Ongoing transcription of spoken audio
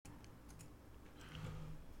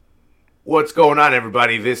What's going on,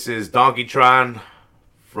 everybody? This is Donkeytron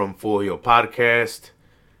from Full Heel Podcast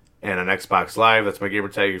and on Xbox Live. That's my gamer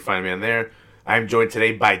tag. You can find me on there. I'm joined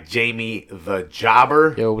today by Jamie the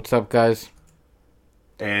Jobber. Yo, what's up, guys?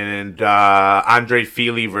 And Andre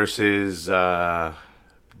Feely versus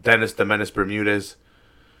Dennis the Menace Bermudez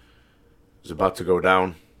is about to go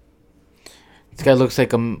down. This guy looks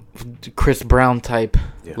like a Chris Brown type,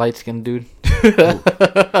 light-skinned dude.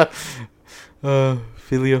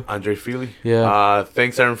 Filio. Andre Feely? Yeah.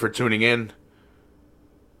 Thanks, Aaron, for tuning in.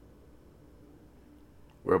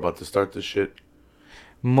 We're about to start this shit.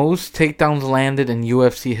 Most takedowns landed in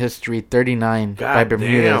UFC history, 39 by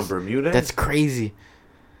Bermudez. Damn, Bermudez. That's crazy.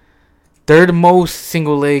 Third most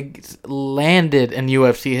single legs landed in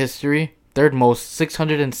UFC history. Third most,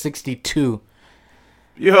 662.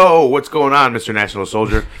 Yo, what's going on, Mr. National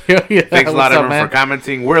Soldier? Thanks a lot, everyone, for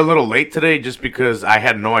commenting. We're a little late today just because I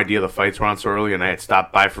had no idea the fights were on so early, and I had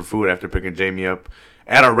stopped by for food after picking Jamie up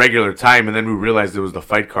at a regular time, and then we realized it was the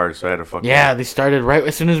fight card, so I had to fucking... Yeah, they started right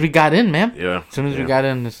as soon as we got in, man. Yeah. As soon as we got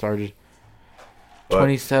in, it started. But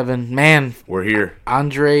 27. Man, we're here.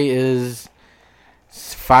 Andre is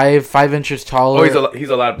 5 inches taller. Oh, he's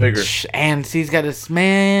a lot bigger. And he's got his,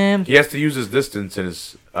 man... He has to use his distance and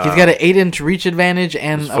his... he's got an 8-inch reach advantage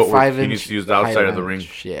and a 5-inch. He needs to use the outside of the ring.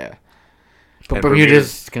 Yeah. But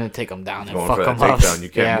Bermudez is going to take him down and fuck him up. You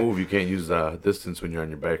can't move. You can't use distance when you're on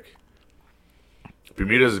your back.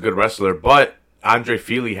 Bermudez is a good wrestler, but Andre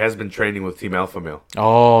Feely has been training with Team Alpha Male.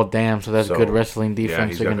 Oh, damn. So that's good wrestling defense. Yeah,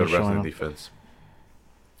 he's got good wrestling defense.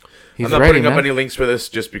 He's I'm not ready, putting up any links for this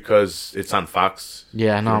just because it's on Fox.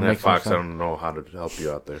 Yeah, no, it makes Fox. I don't know how to help you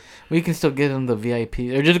out there. We can still get in the VIP,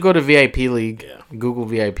 or just go to VIP League. Yeah. Google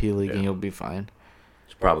VIP League, and you'll be fine.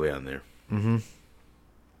 It's probably on there. Mm-hmm.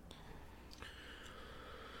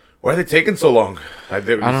 Why are they taking so long? I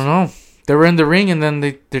don't know. They were in the ring, and then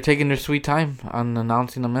they're taking their sweet time on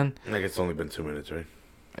announcing them in. I guess it's only been 2 minutes, right?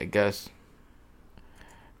 I guess.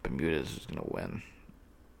 Bermudez is gonna win.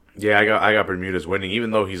 Yeah, I got Bermudez winning,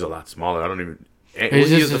 even though he's a lot smaller. I don't even. He's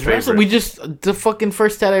just the favorite. The fucking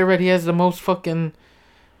first stat I read, he has the most fucking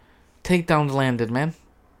takedowns landed, man.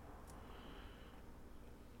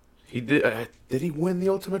 He did. Did he win the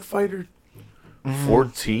Ultimate Fighter?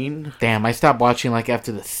 14. Damn, I stopped watching like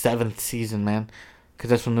after the 7th season, man, because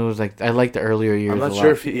that's when it was like I liked the earlier years. I'm not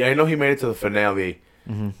sure if I know he made it to the finale.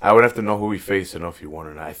 Mm-hmm. I would have to know who he faced and know if he won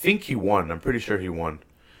or not. I think he won. I'm pretty sure he won.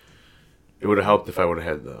 It would have helped if I would have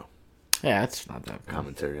had the it's not that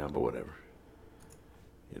commentary on, but whatever.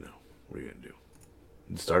 You know, what are you gonna do?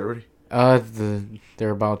 Did it start already? They're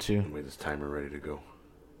about to. Wait, this timer ready to go.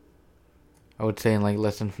 I would say in like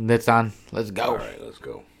less than it's on. Let's go. All right, let's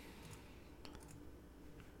go.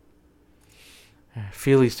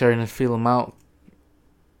 Feely's starting to feel him out.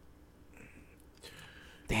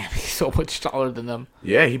 Damn, he's so much taller than them.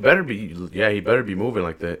 Yeah, he better be. Yeah, he better be moving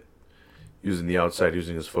like that. Using the outside,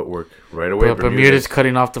 using his footwork right away. But Bermudez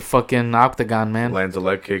cutting off the fucking octagon, man. Lands a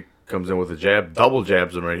leg kick, comes in with a jab, double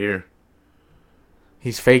jabs him right here.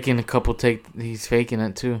 He's faking a couple He's faking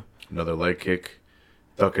it too. Another leg kick,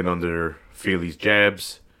 ducking under Feely's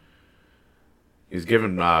jabs. He's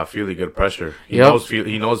giving Feely good pressure. He knows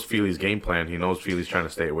Feely's game plan. He knows Feely's trying to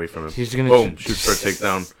stay away from him. He's gonna shoots for a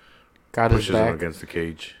takedown. Got his pushes back him against the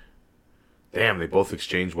cage. Damn, they both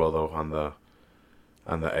exchange well though on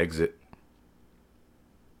the exit.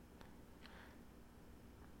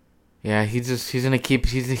 Yeah, he's gonna keep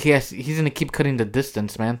cutting the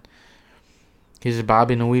distance, man. He's just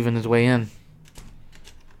bobbing and weaving his way in.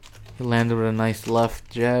 He landed with a nice left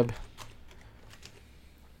jab.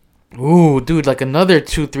 Ooh, dude, like another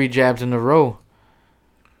 2-3 jabs in a row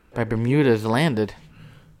by Bermudez landed.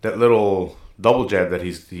 That little double jab that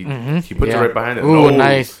he puts it right behind it. Ooh,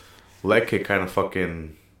 nice. Leg kick kind of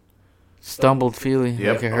fucking stumbled Feely.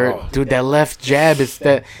 Yep. Like it hurt. Dude, that left jab is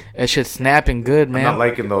that shit's snapping good, man. I'm not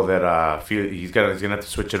liking though that Feely, he's gonna have to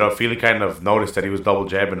switch it up. Feely kind of noticed that he was double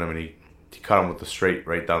jabbing him and he caught him with the straight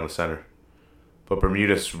right down the center. But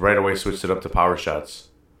Bermudez right away switched it up to power shots.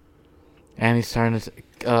 And he's starting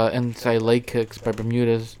to inside leg kicks by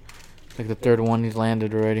Bermudez. Like the third one he's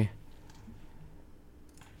landed already.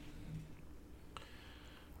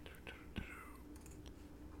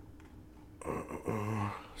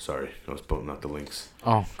 Sorry, I was pulling out the links.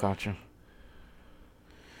 Oh, gotcha.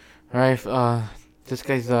 Alright, this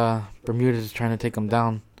guy's Bermudez is trying to take him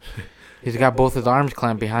down. He's got both his arms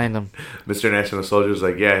clamped behind him. Mr. National Soldier's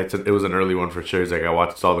like, yeah, it was an early one for sure. He's like, I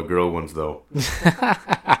watched all the girl ones though.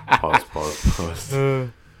 Pause.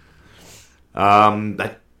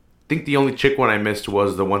 I think the only chick one I missed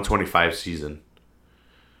was the 125 season.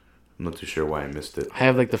 I'm not too sure why I missed it. I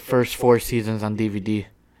have like the first 4 seasons on DVD.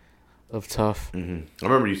 of tough. Mm-hmm. I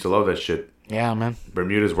remember you used to love that shit. Yeah, man.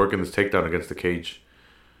 Bermudez working this takedown against the cage.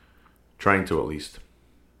 Trying to, at least.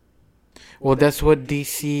 Well, that's what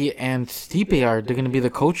DC and Stipe are. They're going to be the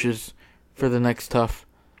coaches for the next tough.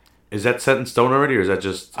 Is that set in stone already, or is that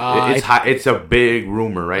just... it's a big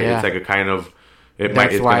rumor, right? Yeah. It's like a kind of... It's going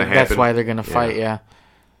to happen. That's why they're going to fight, yeah.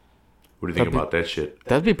 What do you think about that shit?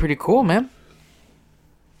 That'd be pretty cool, man.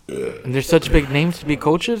 And there's such big names to be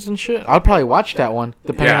coaches and shit. I'll probably watch that one,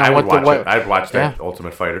 depending on what I'd watch that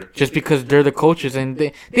Ultimate Fighter. Just because they're the coaches, and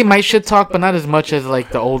they might shit talk, but not as much as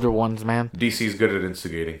like the older ones, man. DC's good at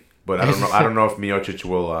instigating, but I don't know if Miocic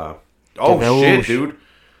will... shit, dude.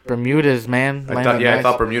 Bermudez, man. I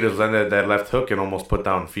thought Bermudez landed that left hook and almost put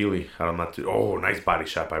down Feely. Nice body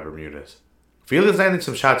shot by Bermudez. Feely's landing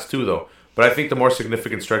some shots too, though. But I think the more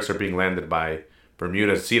significant strikes are being landed by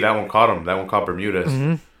Bermudez. See, that one caught him. That one caught Bermudez.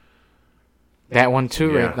 Mm-hmm. That one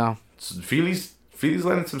too, right now. Feely's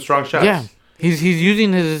landing some strong shots. Yeah, he's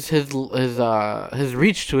using his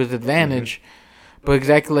reach to his advantage. Mm-hmm. But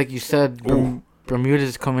exactly like you said, Bermudez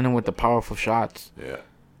is coming in with the powerful shots. Yeah.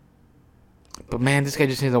 But man, this guy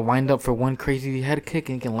just needs to wind up for one crazy head kick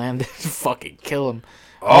and he can land this fucking kill him.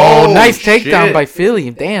 Oh, nice takedown by Feely.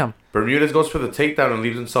 Damn. Bermudez goes for the takedown and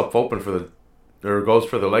leaves himself open goes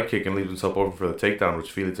for the leg kick and leaves himself open for the takedown, which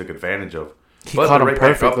Feely took advantage of. He caught him perfectly.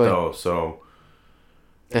 Back up, though, so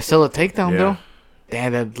that's still a takedown, though.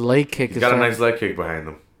 Damn, that leg kick. He's got a nice leg kick behind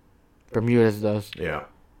him. Bermudez does. Yeah.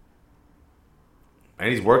 And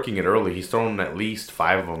he's working it early. He's thrown at least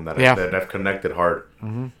 5 of them that have connected hard.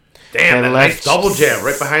 Mm-hmm. Damn, that nice double jab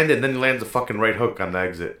right behind it, and then he lands a fucking right hook on the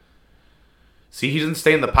exit. See, he doesn't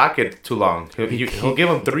stay in the pocket too long. He'll give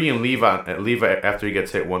him 3 and leave after he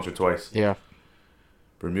gets hit once or twice. Yeah.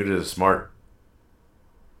 Bermudez is smart.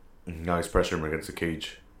 Now he's pressuring him against the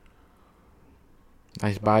cage.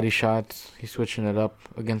 Nice body shots. He's switching it up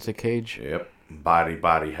against the cage. Yep.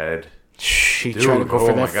 Body, head. He tried to go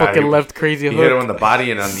for that fucking left crazy hook. He hit him on the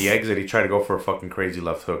body, and on the exit, he tried to go for a fucking crazy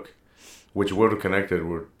left hook. Which would have connected,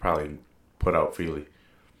 would probably put out Feely.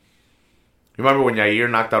 You remember when Yair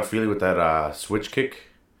knocked out Feely with that switch kick?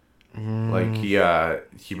 Like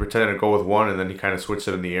he pretended to go with one, and then he kind of switched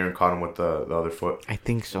it in the air and caught him with the other foot. I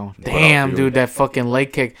think so. Damn, dude, that fucking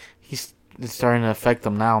leg kick. It's starting to affect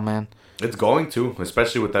him now, man. It's going to,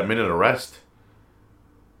 especially with that minute of rest.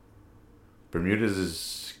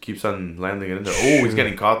 Bermudez keeps on landing it in there. Oh, he's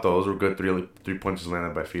getting caught though. Those were good three punches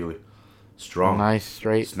landed by Feely. Strong. Nice,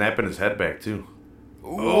 straight. Snapping his head back too.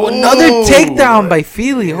 Ooh, another takedown by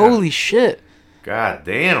Feely. Yeah. Holy shit. God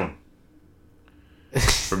damn.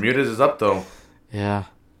 Bermudez is up though. Yeah.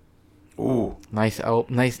 Ooh.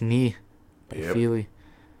 Nice knee by Feely.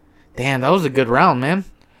 Damn, that was a good round, man.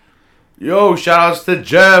 Yo, shout outs to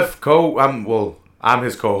Jeff. I'm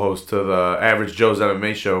his co-host to the Average Joe's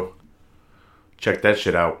MMA show. Check that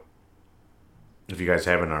shit out. If you guys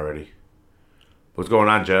haven't already. What's going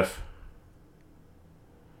on, Jeff?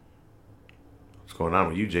 What's going on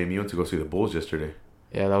with you, Jamie? You went to go see the Bulls yesterday.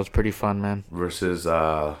 Yeah, that was pretty fun, man. Versus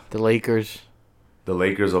the Lakers. The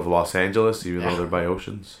Lakers of Los Angeles, even though they're by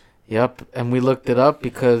oceans. Yep, and we looked it up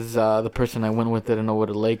because the person I went with didn't know what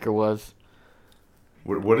a Laker was.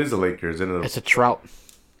 What is a Laker? It's a trout.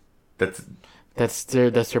 That's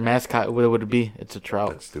their mascot. What would it be? It's a trout.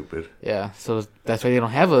 That's stupid. Yeah, so that's why they don't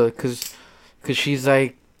have because she's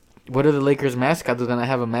like, what are the Lakers' mascot? They're gonna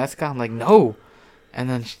have a mascot. I'm like, no. And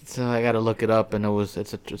then so I gotta look it up, and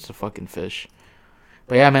it's a fucking fish.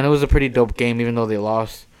 But yeah, man, it was a pretty dope game, even though they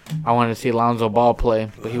lost. I wanted to see Lonzo Ball play,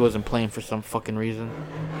 but he wasn't playing for some fucking reason.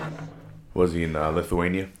 Was he in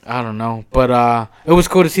Lithuania? I don't know. But it was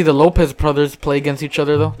cool to see the Lopez brothers play against each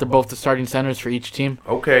other, though. They're both the starting centers for each team.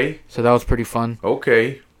 Okay. So that was pretty fun.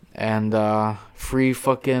 Okay. And free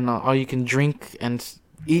fucking all you can drink and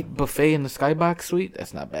eat buffet in the Skybox suite.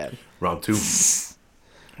 That's not bad. Round 2.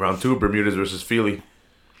 Round 2, Bermudez versus Feely.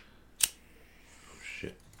 Oh,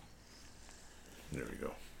 shit. There we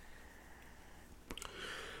go.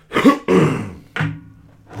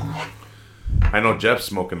 I know Jeff's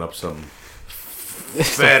smoking up some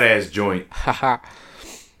fat ass joint. I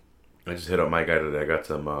just hit up my guy today. I got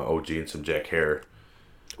some OG and some Jack Hare.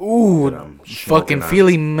 Ooh, fucking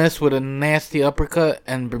Feely missed with a nasty uppercut,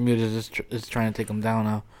 and Bermudez is trying to take him down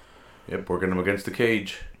now. Yep, working him against the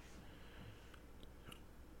cage.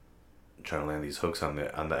 Trying to land these hooks on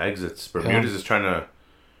the exits. Bermudez is trying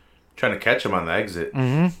to catch him on the exit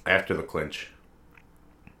after the clinch.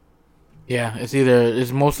 Yeah,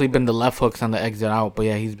 it's mostly been the left hooks on the exit out, but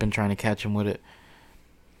yeah, he's been trying to catch him with it.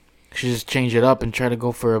 Should just change it up and try to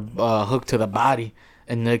go for a hook to the body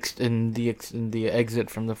and in the exit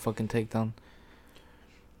from the fucking takedown.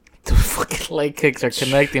 fucking leg kicks are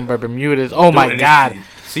connecting by Bermudez. Oh my god!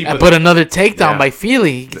 But another takedown by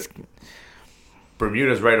Fili.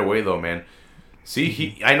 Bermudez right away though, man.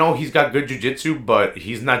 See, I know he's got good jiu-jitsu, but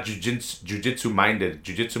he's not jiu-jitsu minded.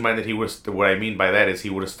 Jiu-jitsu minded, what I mean by that is he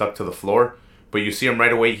would have stuck to the floor. But you see him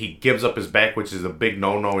right away, he gives up his back, which is a big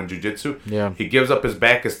no-no in jiu-jitsu. Yeah. He gives up his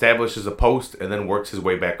back, establishes a post, and then works his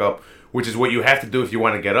way back up, which is what you have to do if you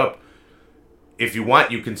want to get up. If you want,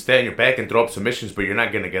 you can stay on your back and throw up submissions, but you're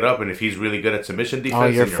not going to get up. And if he's really good at submission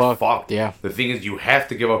defense, you're fucked. Yeah. The thing is, you have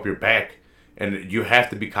to give up your back, and you have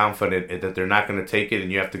to be confident that they're not going to take it,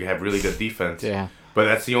 and you have to have really good defense. Yeah. But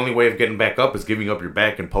that's the only way of getting back up is giving up your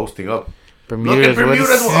back and posting up. Bermudez, Look at Bermudez.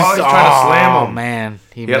 He's trying to slam him. Oh, man.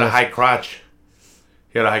 He had a high crotch.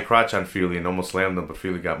 He had a high crotch on Fili and almost slammed him, but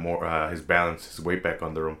Fili got more his balance, his weight back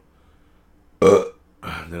under him.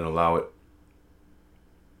 Didn't allow it.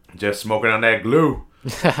 Jeff smoking on that glue.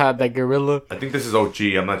 That gorilla. I think this is OG.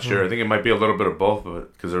 I'm not sure. I think it might be a little bit of both of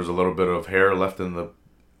it because there's a little bit of hair left in the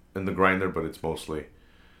grinder, but it's mostly.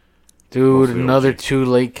 Dude, another OG. 2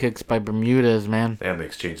 leg kicks by Bermudez, man. Damn, they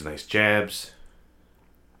exchange nice jabs.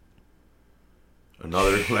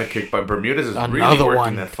 Another leg kick by Bermudez is really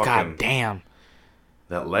working that fucking. God damn.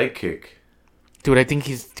 That leg kick. Dude, I think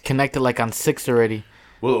he's connected like on 6 already.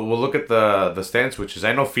 We'll look at the stance switches.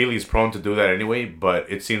 I know Fili's prone to do that anyway,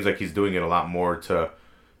 but it seems like he's doing it a lot more to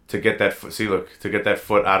get that foot. See, look, to get that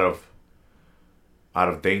foot out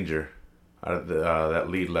of danger, out of that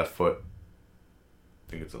lead left foot.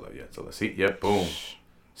 I think it's a left. Yeah, it's a left. See, yep, boom.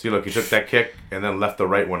 See, look, he took that kick and then left the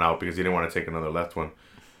right one out because he didn't want to take another left one.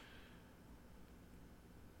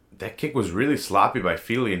 That kick was really sloppy by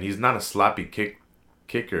Fili, and he's not a sloppy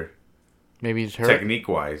kicker. Maybe he's hurt.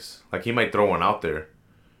 Technique-wise, like he might throw one out there,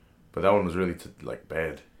 but that one was really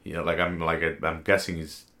bad. You know, I'm guessing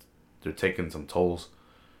they're taking some tolls.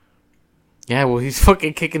 Yeah, well, he's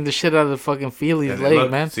fucking kicking the shit out of the fucking Fili's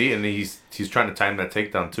leg, man. See, and he's trying to time that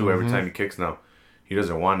takedown too. Every time he kicks now, he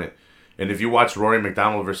doesn't want it. And if you watch Rory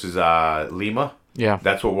McDonald versus Lima, yeah,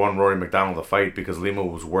 that's what won Rory McDonald the fight because Lima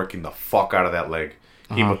was working the fuck out of that leg.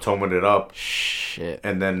 Hematomed it up. Shit.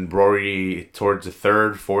 And then Rory, towards the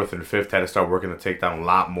 3rd, 4th, and 5th, had to start working the takedown a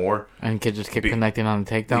lot more. And kid just kept connecting on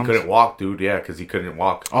the takedowns? He couldn't walk, dude. Yeah, because he couldn't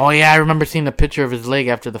walk. Oh, yeah. I remember seeing the picture of his leg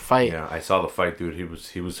after the fight. Yeah, I saw the fight, dude.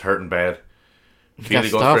 He was hurting bad. Fili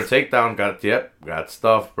goes for a takedown. Got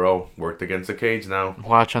stuff, bro. Worked against the cage now.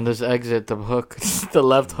 Watch on this exit, the hook. the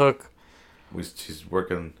left hook. She's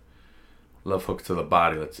working left hook to the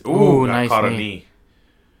body. Let's see. Ooh, nice caught knee. A knee.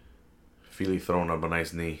 Fili throwing up a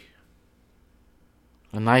nice knee.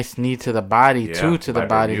 A nice knee to the body, too, to the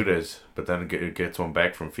body. Bermudez, but then it gets one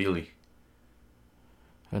back from Fili.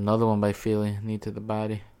 Another one by Fili, knee to the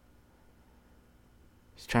body.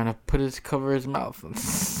 He's trying to cover his mouth.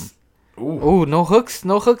 Ooh, no hooks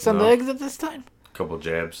on the exit this time. Couple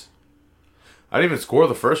jabs. I didn't even score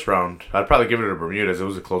the first round. I'd probably give it to Bermudez. It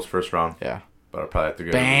was a close first round. Yeah. But I'd probably have to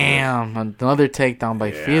give it another takedown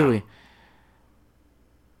by Fili.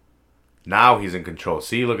 Now he's in control.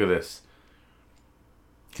 See, look at this.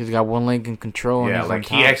 He's got one leg in control. Yeah, and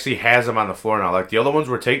he actually has him on the floor now. Like the other ones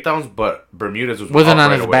were takedowns, but Bermudez wasn't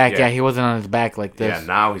on his back. Yeah, he wasn't on his back like this. Yeah,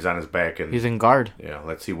 now he's on his back and he's in guard. Yeah,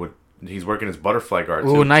 let's see what he's working his butterfly guard.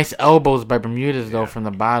 Ooh, nice elbows by Bermudez though from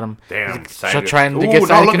the bottom. Damn, trying to get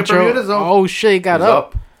side control. Oh shit, he got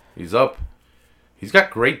up. He's up. He's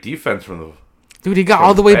got great defense from the. Dude, he got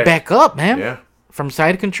all the way back up, man. Yeah. From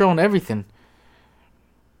side control and everything.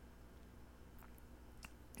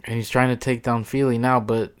 And he's trying to take down Fili now,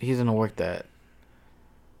 but he's going to work that.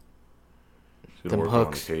 Them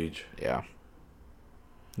hooks. On the cage. Yeah.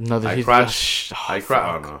 Another high crotch. High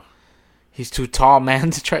crotch. Oh, no. He's too tall, man,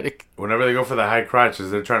 to try to... Whenever they go for the high crotches,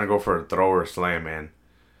 they're trying to go for a throw or a slam, man.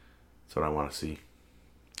 That's what I want to see.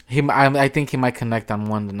 I think he might connect on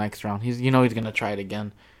one the next round. He's going to try it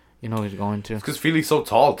again. He's going to. It's because Fili's so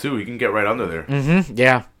tall, too. He can get right under there. Mm-hmm,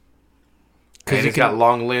 yeah. And he's got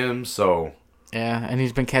long limbs, so... Yeah, and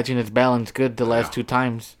he's been catching his balance good the last 2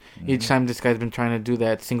 times. Mm-hmm. Each time this guy's been trying to do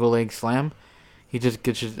that single leg slam, he just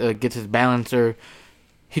gets his balance, or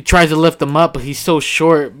he tries to lift him up, but he's so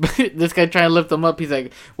short. This guy trying to lift him up, he's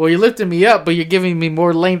like, well, you're lifting me up, but you're giving me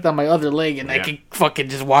more length on my other leg, and I can fucking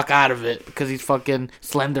just walk out of it because he's fucking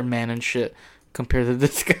Slender Man and shit compared to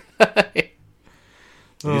this guy.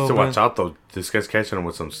 You need to watch out, though. This guy's catching him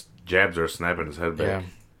with some jabs or snapping his head back. Yeah.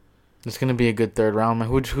 It's going to be a good 3rd round, man.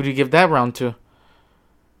 Who do you give that round to?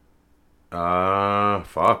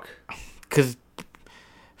 Fuck. Because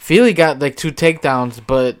Fili got like 2 takedowns,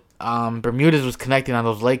 but Bermudez was connecting on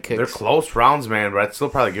those leg kicks. They're close rounds, man, but I'd still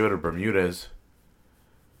probably give it to Bermudez.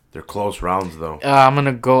 They're close rounds, though. I'm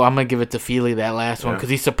gonna give it to Fili, that last one, because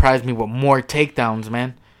he surprised me with more takedowns,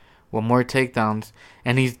 man. With more takedowns.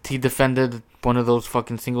 And he defended one of those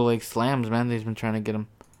fucking single leg slams, man. He's been trying to get him.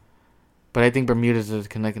 But I think Bermudez is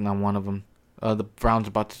connecting on one of them. The round's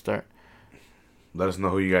about to start. Let us know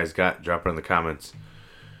who you guys got. Drop it in the comments.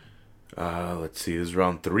 Let's see. This is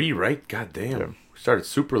round 3, right? God damn. Yeah. We started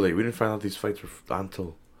super late. We didn't find out these fights were on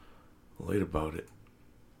until late about it.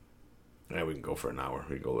 Yeah, we can go for an hour.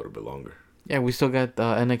 We can go a little bit longer. Yeah, we still got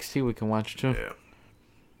NXT we can watch, too. Yeah.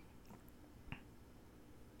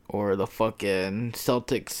 Or the fucking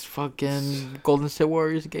Celtics fucking Golden State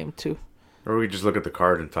Warriors game, too. Or we just look at the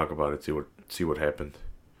card and talk about it, see what happened.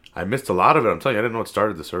 I missed a lot of it. I'm telling you, I didn't know it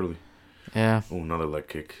started this early. Yeah. Oh, another leg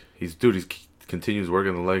kick. He continues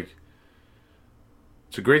working the leg.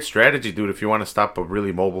 It's a great strategy, dude, if you want to stop a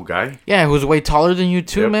really mobile guy. Yeah, who's way taller than you,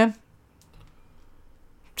 too, man.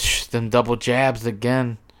 Them double jabs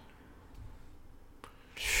again.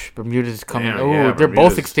 Bermudez coming. They're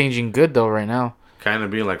both exchanging good, though, right now. Kind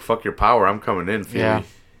of being like, fuck your power, I'm coming in, Fili. Yeah.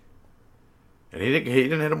 And he didn't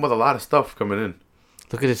hit him with a lot of stuff coming in.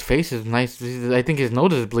 Look at his face. It's nice. I think his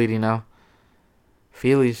nose is bleeding now.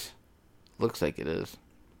 Fili's. Looks like it is.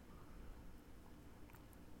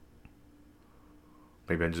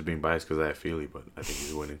 Maybe I'm just being biased because I have Fili, but I think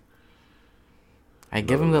he's winning. I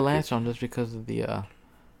give him the last one just because of the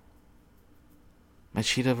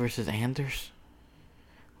Machida versus Anders.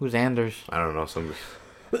 Who's Anders? I don't know. Some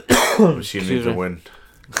Machida needs to win.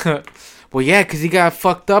 Well, yeah, because he got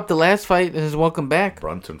fucked up the last fight and is welcome back.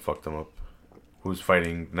 Brunson fucked him up. Who's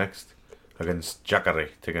fighting next? Against Jacare,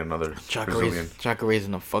 taking another Brazilian. Jacare's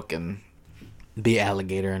gonna fucking be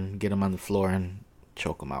alligator and get him on the floor and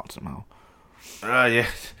choke him out somehow. Yeah.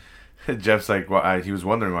 Jeff's like, he was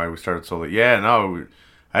wondering why we started so late. Yeah, no,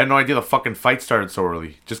 I had no idea the fucking fight started so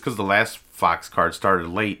early. Just because the last Fox card started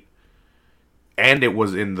late. And it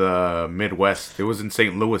was in the Midwest. It was in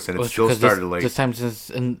St. Louis, and it still started late. This time it's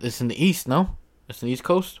in the East, no? It's in the East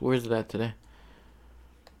Coast? Where is it at today?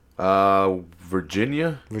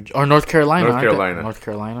 Virginia? Or North Carolina. North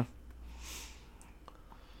Carolina.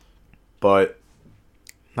 But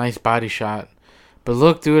nice body shot. But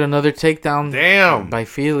look, dude, another takedown. Damn. By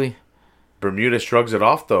Fili. Bermudez shrugs it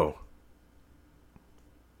off, though.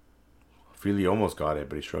 Fili almost got it,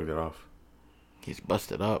 but he shrugged it off. He's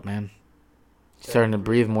busted up, man. He's starting to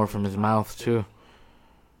breathe more from his mouth, too.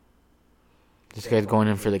 This guy's going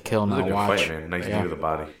in for the kill, not watch. Fight, man. Nice knee to the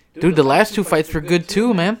body. Dude, the last 2 fights were good,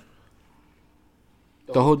 too, man.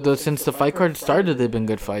 Since the fight card started, they've been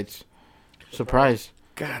good fights. Surprise.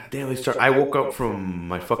 God damn, I woke up from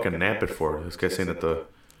my fucking nap at 4. This guy's saying that the...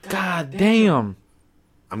 God damn.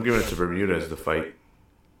 I'm giving it to Bermudez, the fight.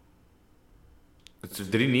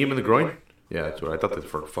 Did he knee him in the groin? Yeah, that's what I thought. The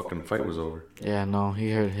fucking fight was over. Yeah, no, he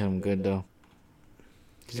hit him good, though.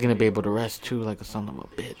 He's going to be able to rest, too, like a son of a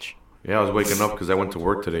bitch. Yeah, I was waking up because I went to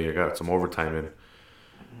work today. I got some overtime in.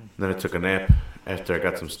 Then I took a nap after I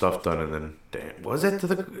got some stuff done, and then, damn, was it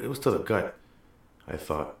it was to the gut, I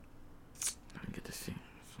thought. I get to see.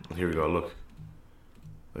 Here we go, look.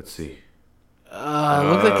 Let's see. It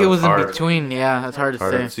looked like it was in between. Yeah, it's hard to say.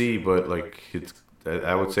 Hard to see, but, like,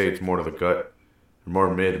 I would say it's more to the gut.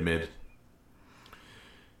 More mid.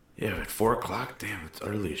 Yeah, at 4 o'clock? Damn, it's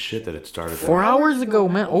early as shit that it started. 4 hours ago,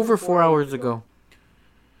 man. Over 4 hours ago.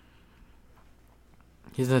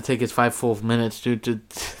 He's going to take his 5 full minutes, dude,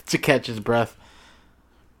 to catch his breath.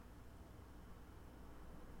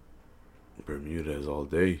 Bermudez all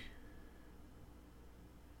day.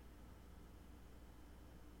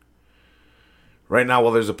 Right now,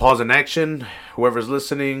 while there's a pause in action, whoever's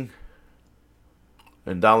listening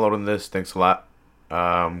and downloading this, thanks a lot.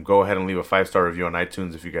 Go ahead and leave a 5-star review on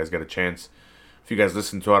iTunes if you guys get a chance. If you guys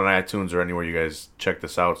listen to it on iTunes or anywhere you guys check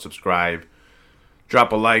this out, subscribe,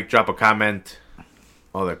 drop a like, drop a comment,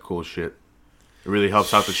 all that cool shit. It really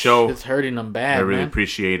helps out the show. It's hurting them bad, I really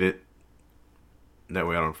appreciate it. That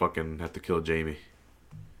way I don't fucking have to kill Jamie.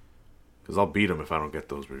 Because I'll beat him if I don't get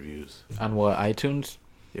those reviews. On what, iTunes?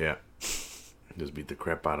 Yeah. Just beat the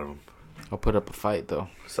crap out of him. I'll put up a fight, though.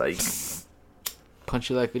 Psych. Punch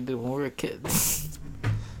you like we did when we were kids.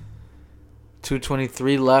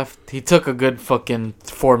 2:23 left. He took a good fucking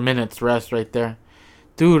 4 minutes rest right there.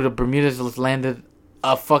 Dude, Bermudez landed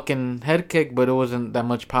a fucking head kick, but it wasn't that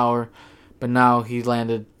much power. But now he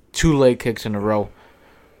landed 2 leg kicks in a row.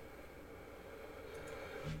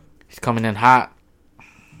 He's coming in hot.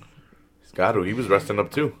 He's got to. He was resting up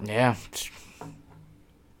too. Yeah.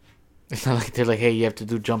 It's not like they're like, hey, you have to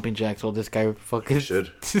do jumping jacks while this guy fucking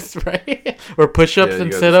should. Right? Or push-ups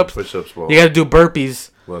and sit-ups. Push-ups. You got to do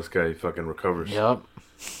burpees. Well, this guy fucking recovers. Yep.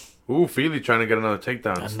 Ooh, Feely trying to get another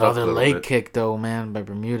takedown. Another leg kick, though, man, by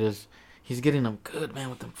Bermudez. He's getting them good, man,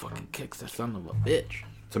 with them fucking kicks. That son of a bitch.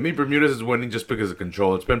 To me, Bermudez is winning just because of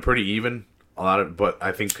control. It's been pretty even, but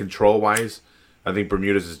I think control-wise, I think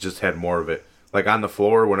Bermudez has just had more of it. Like on the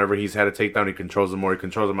floor, whenever he's had a takedown, he controls them more. He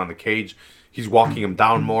controls them on the cage. He's walking him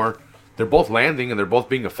down more. They're both landing, and they're both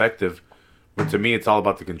being effective. But to me, it's all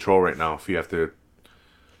about the control right now. If you have to...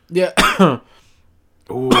 Yeah.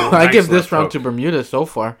 Ooh, I give this round to Bermudez so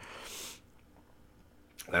far.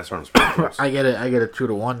 That's round's pretty close. I get it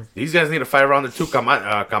 2-1. These guys need a 5-rounder too.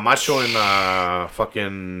 Camacho and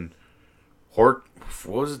fucking Hort.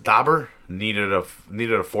 What was it? Dauber needed a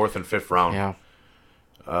 4th and 5th round. Yeah.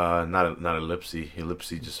 Not Ellipsi.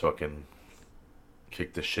 Ellipsi just fucking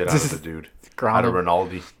kicked the shit out of the dude. Out of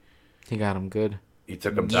Rinaldi. He got him good. He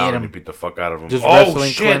took him down and he beat the fuck out of him. Just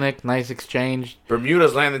wrestling clinic, nice exchange.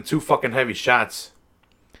 Bermudez landed 2 fucking heavy shots.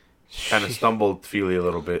 Kind of stumbled Feely a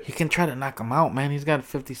little bit. He can try to knock him out, man. He's got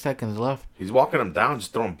 50 seconds left. He's walking him down,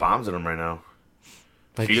 just throwing bombs at him right now.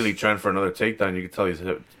 Like, Feely trying for another takedown. You can tell he's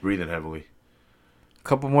breathing heavily. A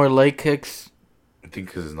couple more leg kicks. I think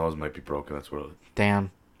because his nose might be broken. That's what.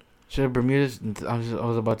 Damn. Should Bermudez? I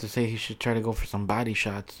was about to say he should try to go for some body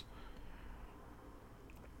shots.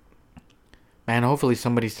 Man, hopefully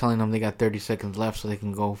somebody's telling them they got 30 seconds left so they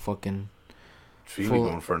can go fucking. Feely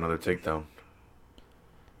going for another takedown.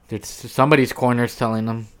 Somebody's corner's telling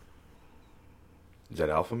them. Is that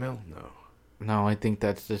Alpha Male? No. No, I think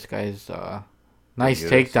that's this guy's nice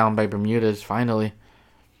takedown by Bermudez, finally.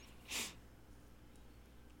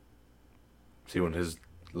 See when his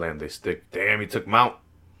land they stick. Damn, he took him out.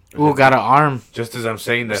 Ooh, got an arm. Just as I'm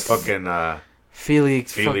saying that fucking Feely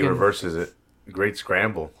fucking reverses it. Great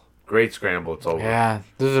scramble. It's over. Yeah,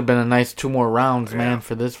 this would have been a nice 2 more rounds, man.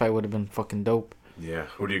 For this fight would have been fucking dope. Yeah.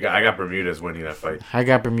 Who do you got? I got Bermudez winning that fight. I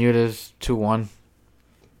got Bermudez 2-1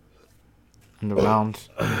 in the rounds.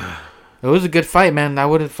 It was a good fight, man. I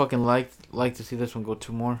would have fucking liked to see this one go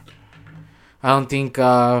 2 more. I don't think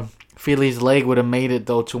Feely's leg would have made it,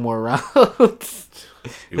 though, 2 more rounds.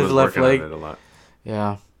 His left leg. On it a lot.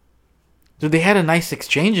 Yeah. Dude, they had a nice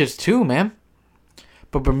exchanges, too, man.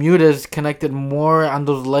 But Bermudez connected more on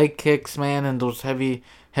those leg kicks, man, and those heavy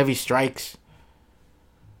strikes.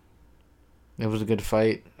 It was a good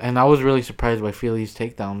fight. And I was really surprised by Feely's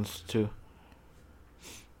takedowns, too.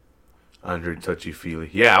 Andre Touchy-Feely.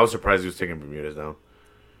 Yeah, I was surprised he was taking Bermudez down.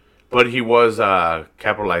 But he was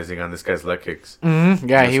capitalizing on this guy's leg kicks. Mm-hmm.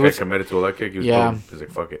 Yeah, he was committed to a leg kick. He was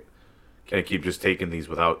like, fuck it. Can't keep just taking these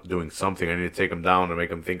without doing something. I need to take him down to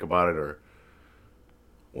make him think about it. Or,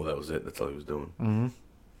 well, that was it. That's all he was doing. Mm-hmm.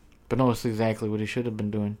 But no, it's exactly what he should have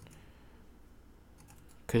been doing.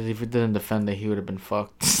 Because if he didn't defend it, he would have been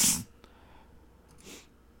fucked.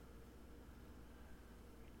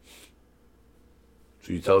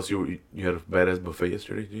 So you tell us you had a badass buffet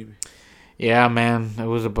yesterday, Jamie? Yeah, man. It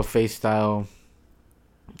was a buffet style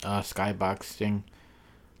skybox thing.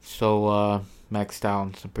 So maxed out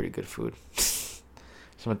on some pretty good food.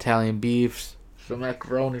 Some Italian beefs, some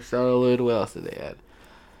macaroni salad. What else did they add?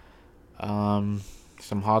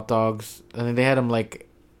 Some hot dogs. I think they had them like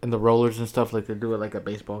in the rollers and stuff, like they do it like at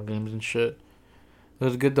baseball games and shit. It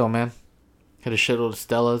was good though, man. Had a shitload of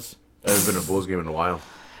Stellas. I haven't been a Bulls game in a while.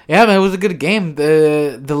 Yeah, man, it was a good game.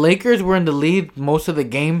 The Lakers were in the lead most of the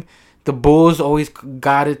game. The Bulls always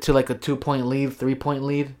got it to like a 2-point lead, 3-point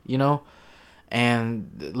lead, you know? And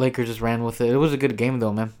the Lakers just ran with it. It was a good game,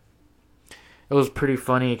 though, man. It was pretty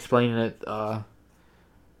funny explaining it to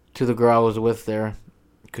the girl I was with there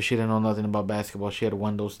because she didn't know nothing about basketball. She had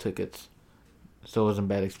won those tickets, so it wasn't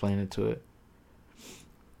bad explaining it to it.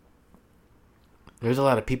 There's a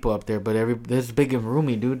lot of people up there, but there's big and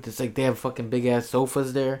roomy, dude. It's like they have fucking big ass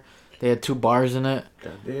sofas there. They had 2 bars in it.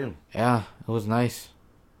 Goddamn. Yeah, it was nice.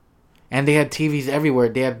 And they had TVs everywhere.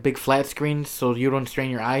 They had big flat screens, so you don't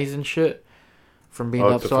strain your eyes and shit from being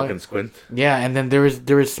up. Oh, to fucking squint. Yeah, and then there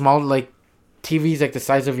is small like TVs like the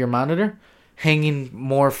size of your monitor, hanging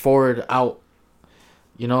more forward out.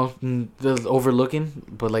 You know, overlooking,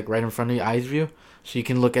 but like right in front of your eyes view. So you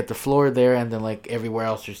can look at the floor there, and then like everywhere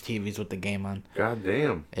else, there's TVs with the game on. God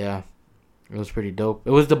damn. Yeah, it was pretty dope.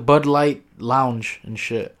 It was the Bud Light Lounge and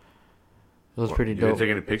shit. It was pretty dope. You didn't take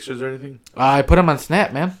any pictures or anything? I put them on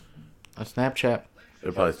Snap, man. On Snapchat.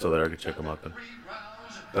 They're probably still there. I can check them out then.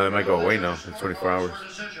 No, they might go away now. It's 24 hours.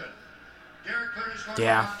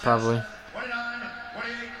 Yeah, probably. 29-28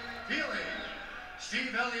 Feely.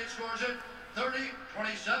 Steve Elliott scores it.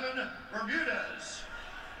 30-27 Bermudez.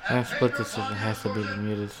 That split decision has to be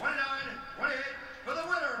Bermudez. 29-28 for the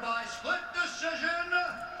winner by split decision.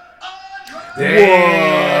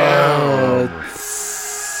 Damn. What?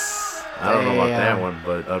 I don't know about that one,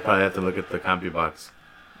 but I'll probably have to look at the CompuBox.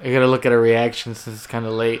 I gotta look at her reaction since it's kind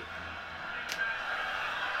of late.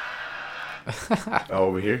 Oh,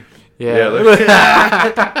 over here? Yeah.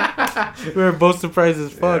 We were both surprised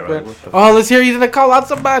as fuck, right, man. Oh, let's hear he's gonna call out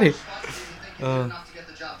somebody. Enough to get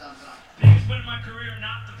the job done tonight. Biggest win in my career,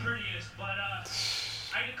 not the prettiest, but I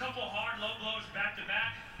had a couple hard low blows back to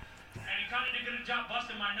back, and he kind of did a good job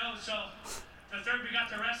busting my nose. So the third, we got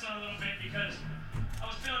to wrestle a little bit because I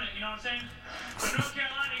was feeling it. You know what I'm saying? But North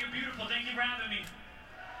Carolina, you're beautiful. Thank you for having me.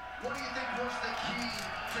 What do you think was the key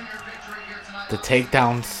to your victory here tonight? The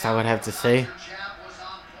takedowns, I would have to say. Your jab was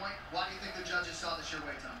on point. Why do you think the judges saw this your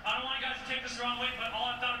way, Tom? I don't want you guys to take this the wrong way, but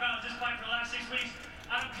all I've thought about is this fight for the last 6 weeks.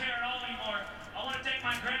 I don't care at all anymore. I want to thank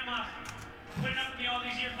my grandma for putting up with me all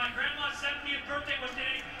these years. My grandma's 70th birthday was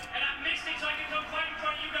today, and I missed it so I can come fight in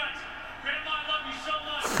front of you guys. Grandma, I love you so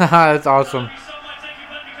much. That's awesome. I love you so much. Thank you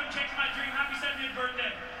for letting me come chase my dream. Happy 70th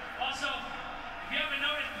birthday. Also, if you haven't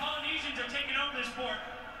noticed, Polynesians are taking over this sport.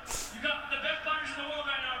 You got the best fighters in the world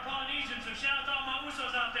right now are Polynesians, so shout out to all my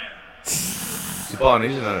Usos out there. Is he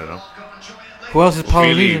Polynesian? I don't know. Who else is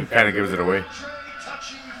Polynesian? Kind of gives it away.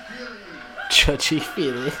 Touchy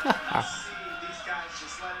feely. These guys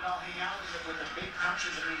just let it all hang out with the big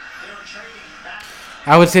punches. I mean, they were trading back.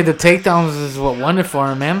 I would say the takedowns is what won it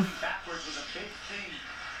for him, man. Backwards was a big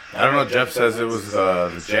thing. I don't know. Jeff says it was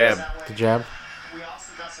the jab. The jab. We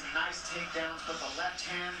also got some nice takedowns, but the left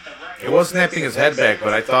hand, the right. It was snapping his head back,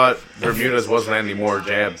 but I thought Bermudez was landing more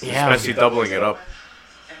jabs, Yeah. especially doubling it up.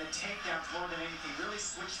 And the takedowns more than anything really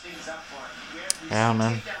switched things up for him. We Yeah, saw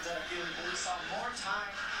man. takedowns at a feeling, but we saw more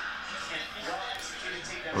time and well-executed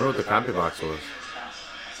takedowns. I wonder what the CompuBox was.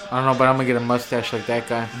 I don't know, but I'm gonna get a mustache like that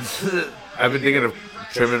guy. I've been thinking of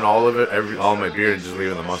trimming all of it, all my beard, and just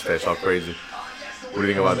leaving the mustache all crazy. What do you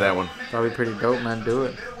think about that one? Probably pretty dope, man. Do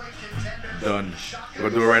it. Done. We'll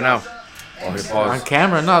do it right now. Oh, hit On pause.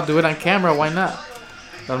 camera? No, do it on camera. Why not?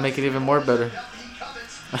 That'll make it even more better.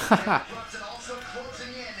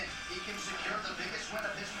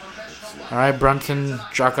 Alright, Brunson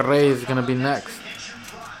Jacare is gonna be next.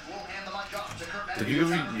 Did you give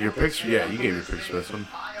me your picture? Yeah, you gave your picture for this one.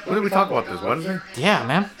 When did we talk about this? Wednesday? Yeah,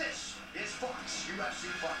 man.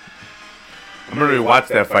 I'm gonna rewatch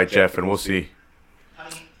that fight, Jeff, and we'll see.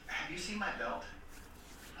 Honey, have you seen my belt?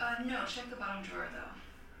 No, check the bottom drawer though.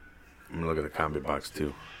 I'm gonna look at the CompuBox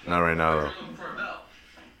too. Not right now though.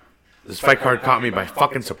 This fight card caught me by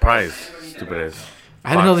fucking surprise. Stupid ass.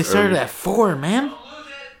 I didn't know they Fox started early. at 4, man.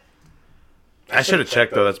 I should have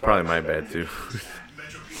checked though. That's probably my bad too.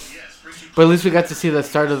 But at least we got to see the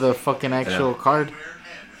start of the fucking actual card.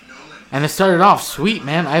 And it started off sweet,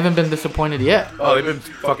 man. I haven't been disappointed yet. Oh, they've been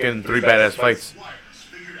fucking 3 badass fights.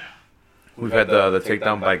 We've had the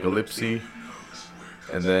takedown by Galipsy,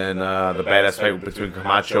 and then the badass fight between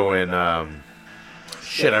Camacho and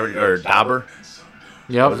or Dauber.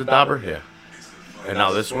 Yep. Was it Dauber? Yeah. And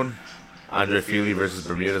now this one, Andre Fili versus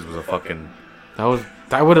Bermudez was a fucking.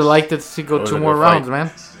 I would have liked it to see go That was 2 a more good fight. rounds,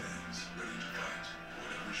 man.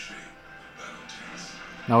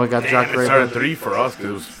 Now we got Damn, Jacare. it started 3 for us because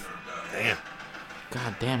it was. Damn.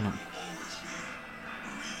 God damn it.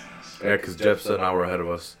 Yeah, because Jeff's an hour ahead of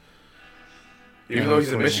us. Even though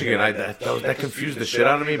he's in Michigan, that confused the shit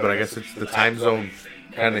out of me. But I guess it's the time zone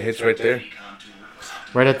kind of hits right there.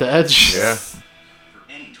 Right at the edge. Yeah. For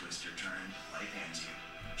any twist or turn, life hands you.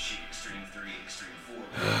 Sheet Extreme 3, Extreme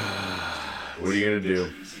 4. What are you gonna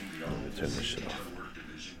do? Turn this shit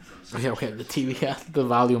off. Yeah, okay, the TV got the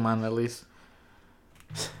volume on at least.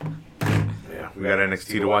 Yeah, we got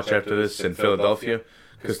NXT to watch after this in Philadelphia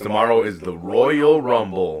because tomorrow is the Royal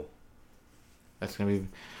Rumble. That's gonna be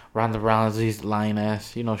Ronda Rousey's lying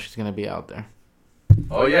ass. You know she's gonna be out there.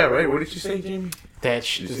 Oh yeah, right. What did you say, Jamie? That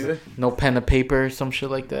Did you see that? no pen to paper, some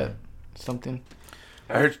shit like that. Something.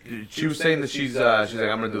 I heard she was saying that she's like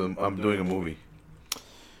I'm doing a movie.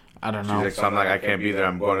 I don't She's know. like, so I'm like I can't be there.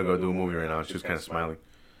 I'm going to go do a movie right now. She was kind of smiling.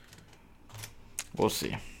 We'll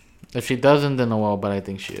see. If she doesn't, then oh well. But I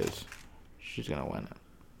think she is. She's gonna win it.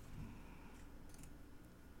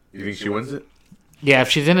 You think she wins it? Yeah, if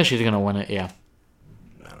she's in it, she's gonna win it. Yeah.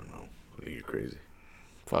 I don't know. I think you're crazy.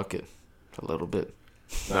 Fuck it. A little bit.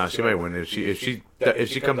 Nah, she might win it. If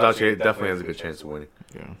she comes out, she definitely has a good chance of winning.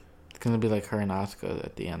 Yeah. It's gonna be like her and Asuka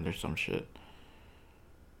at the end or some shit.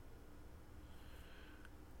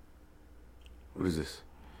 What is this?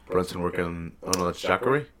 Brunson working. Oh no, that's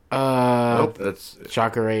Jacare. Nope. Nope, that's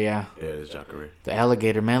Jacare, yeah. yeah, it's Jacare. The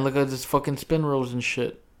alligator, man. Look at this fucking spin rolls and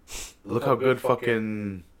shit. Look how good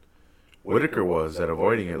fucking Whitaker was at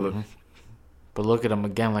avoiding it. Look, But look at him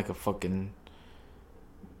again like a fucking...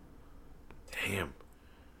 damn.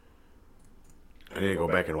 I need to go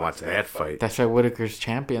back and watch that fight. That's why Whitaker's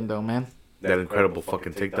champion, though, man. That incredible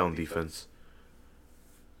fucking takedown defense.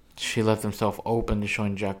 She left himself open to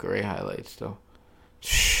showing Jacare highlights, though.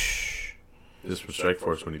 Shh. This was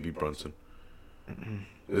Strikeforce when he beat Brunson.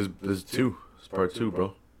 There's 2. It's part 2,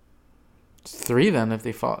 bro. It's 3 then if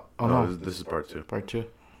they fought. Oh, no. This is part 2. Part 2.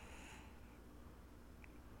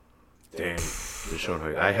 Damn. They're showing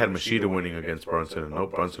how I had Machida winning against Brunson, and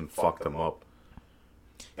nope, Brunson fucked him up.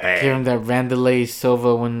 Give him that Vanderlei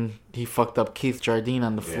Silva when he fucked up Keith Jardine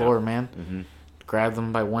on the floor, man. Mm-hmm. Grabbed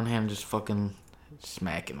him by one hand, just fucking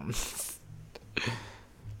smacking him.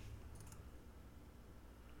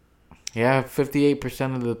 Yeah,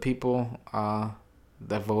 58% of the people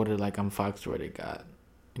that voted like I'm Fox already got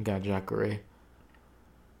Jacare.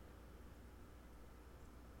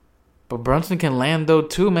 But Brunson can land though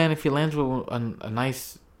too, man. If he lands with a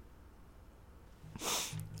nice,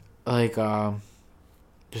 like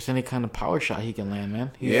just any kind of power shot he can land,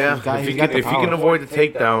 man. If he can avoid the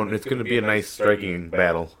takedown, it's gonna be a nice striking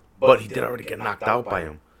battle. But he did already get knocked out by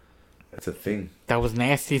him. That's a thing. That was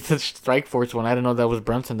nasty. The Strikeforce one. I didn't know that was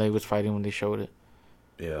Brunson that he was fighting when they showed it.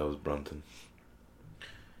 Yeah, that was Brunson.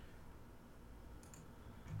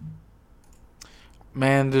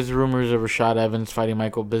 Man, there's rumors of Rashad Evans fighting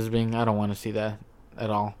Michael Bisping. I don't want to see that at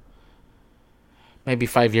all. Maybe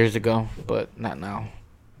 5 years ago, but not now.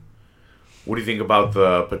 What do you think about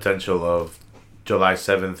the potential of July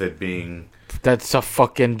 7th it being... That's a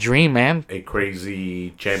fucking dream, man. A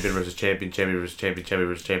crazy champion versus champion, champion versus champion, champion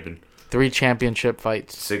versus champion. 3 championship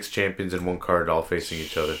fights. 6 champions in one card all facing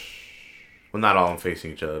each other. Well, not all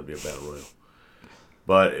facing each other. It would be a battle royal.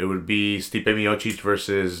 But it would be Stipe Miocic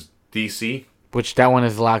versus DC. Which that one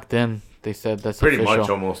is locked in. They said that's pretty official. much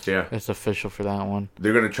almost, yeah. It's official for that one.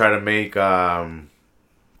 They're going to try to make Amanda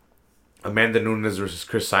Nunes versus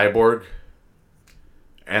Chris Cyborg.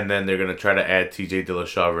 And then they're going to try to add TJ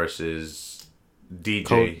Dillashaw versus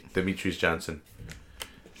DJ, Demetrius Johnson.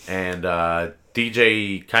 And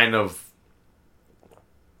DJ kind of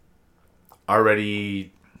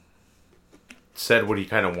already said what he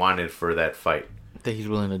kind of wanted for that fight. That he's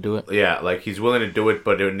willing to do it. Yeah, like he's willing to do it,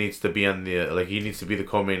 but it needs to be on the he needs to be the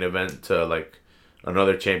co-main event to like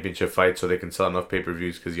another championship fight, so they can sell enough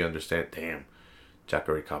pay-per-views. Because you understand, damn,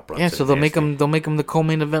 Jacare caught Brunson. Yeah, so they'll make him the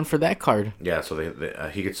co-main event for that card. Yeah, so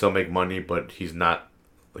he could still make money, but he's not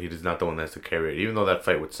the one that has to carry it, even though that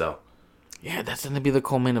fight would sell. Yeah, that's gonna be the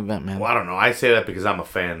co-main event, man. Well, I don't know. I say that because I'm a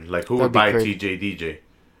fan. Like, who would buy TJ DJ?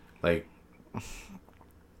 Like,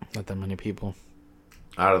 not that many people.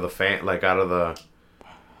 Out of the.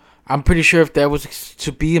 I'm pretty sure if that was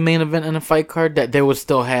to be a main event in a fight card, that they would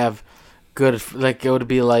still have good, like, it would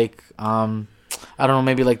be like, I don't know,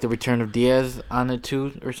 maybe like the return of Diaz on it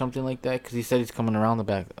too, or something like that, because he said he's coming around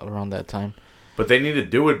that time. But they need to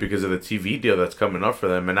do it because of the TV deal that's coming up for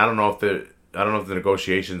them, and I don't know if the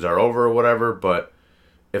negotiations are over or whatever, but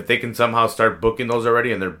if they can somehow start booking those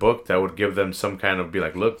already and they're booked, that would give them some kind of, be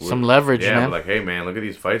like, look, some leverage, man. Like, hey, man, look at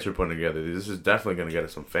these fights we're putting together. This is definitely going to get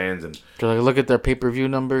us some fans. And like, look at their pay-per-view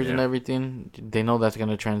numbers and everything. They know that's going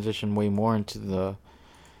to transition way more into the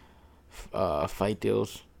fight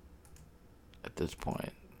deals at this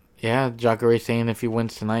point. Yeah, Jacare saying if he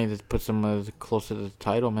wins tonight, it puts him as close to the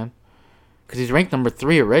title, man. Because he's ranked number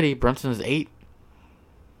 3 already. Brunson is 8.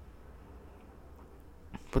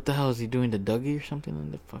 What the hell is he doing to Dougie or something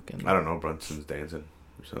in the fucking... I don't know. Brunson's dancing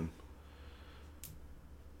or something.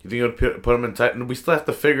 You think it would put him in tight? We still have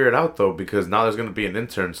to figure it out, though, because now there's going to be an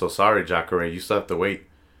intern. So sorry, Jacare. You still have to wait.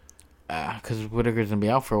 Because Whitaker's going to be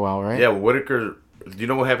out for a while, right? Yeah, Whitaker... Do you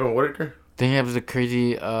know what happened with Whitaker? Didn't he have a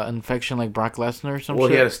crazy infection like Brock Lesnar or something? Well,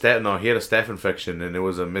 he had a staph infection, and it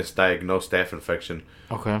was a misdiagnosed staph infection.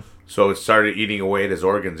 Okay. So it started eating away at his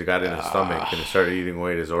organs. It got in his stomach, and it started eating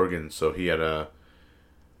away at his organs. So he had to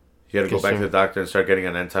go back to the doctor and start getting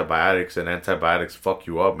on antibiotics, and antibiotics fuck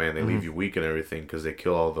you up, man. They leave you weak and everything because they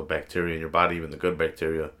kill all the bacteria in your body, even the good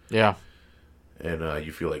bacteria. Yeah. And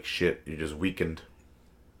you feel like shit. You're just weakened.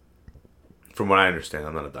 From what I understand,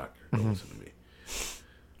 I'm not a doctor. Don't listen to me.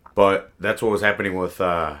 But that's what was happening with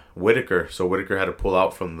Whitaker. So Whitaker had to pull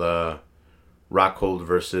out from the Rockhold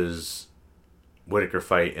versus Whitaker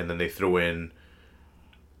fight, and then they threw in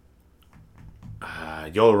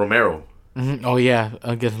Yoel Romero. Mm-hmm. Oh, yeah,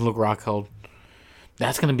 against Luke Rockhold.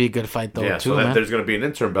 That's going to be a good fight, though, too, man. There's going to be an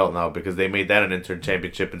intern belt now because they made that an intern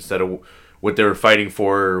championship instead of what they were fighting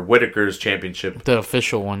for Whitaker's championship. The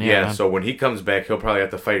official one, yeah. Yeah, so when he comes back, he'll probably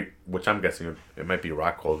have to fight, which I'm guessing it might be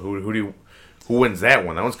Rockhold. Who wins that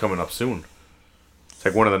one? That one's coming up soon. It's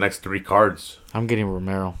like one of the next 3 cards. I'm getting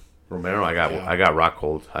Romero. I got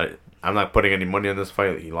Rockhold. I'm not putting any money on this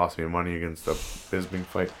fight. He lost me money against the Bisping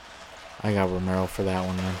fight. I got Romero for that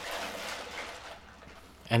one, man.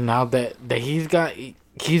 And now that he's gonna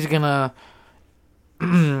he's gonna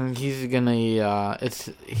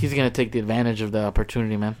take the advantage of the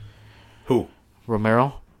opportunity, man. Who?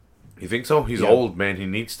 Romero. You think so? He's Yeah. old, man. He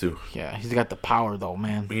needs to. Yeah, he's got the power though,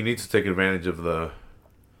 man. He needs to take advantage of the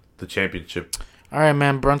championship. All right,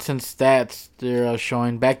 man. Brunson's stats, they're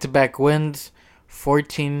showing back-to-back wins,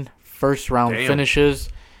 14 first-round Damn. finishes.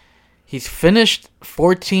 He's finished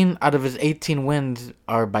 14 out of his 18 wins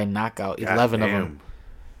are by knockout. 11 of them.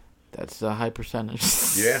 That's a high percentage.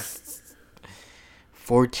 Yeah.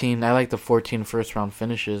 14. I like the 14 first-round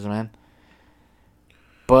finishes, man.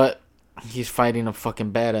 But he's fighting a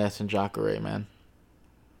fucking badass in Jacare, man.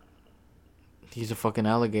 He's a fucking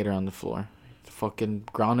alligator on the floor. Fucking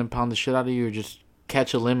ground and pound the shit out of you, or just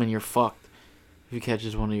catch a limb and you're fucked. If he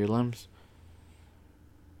catches one of your limbs.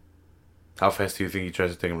 How fast do you think he tries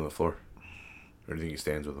to take him to the floor? Or do you think he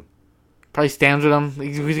stands with him? Probably stands with him.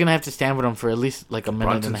 He's gonna have to stand with him for at least like a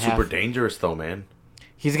minute and a Brunson's half. super dangerous though, man.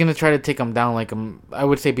 He's gonna try to take him down like I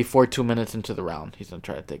would say before 2 minutes into the round. He's gonna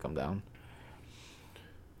try to take him down.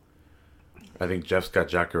 I think Jeff's got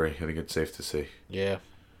Jacare. I think it's safe to say. Yeah.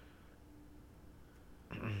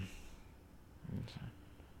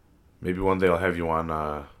 Maybe one day I'll have you on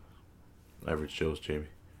Average Joe's, Jamie.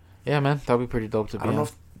 Yeah, man. That'd be pretty dope to be I don't know on.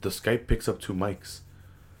 if the Skype picks up 2 mics.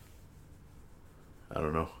 I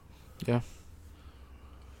don't know. Yeah.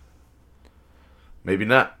 Maybe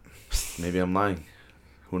not. Maybe I'm lying.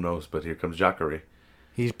 Who knows? But here comes Jacare.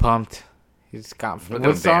 He's pumped. He's confident. Look at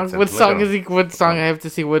What him song? dancing. What Look song at is him. he? What song? I have to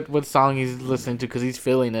see what song he's listening to because he's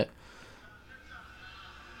feeling it.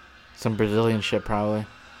 Some Brazilian shit, probably.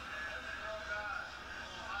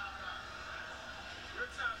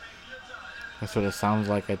 That's what it sounds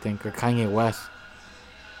like, I think, or Kanye West.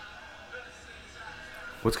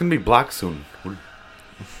 What's gonna be blocked soon?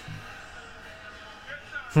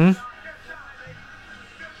 Hmm?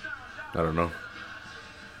 I don't know.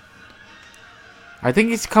 I think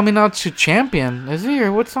he's coming out to Champion, is he?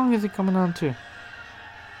 Or what song is he coming on to?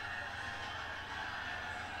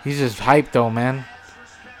 He's just hyped though, man.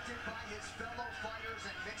 Respected by his fellow fighters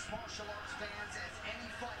and mixed martial arts fans as any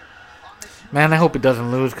fighter on this Man, I hope he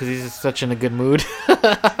doesn't lose because he's just such in a good mood.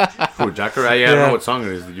 Who, Jacare? Yeah, I don't know what song it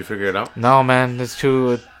is. Did you figure it out? No, man, it's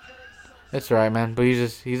too. It's alright, man. But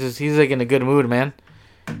he's like in a good mood, man.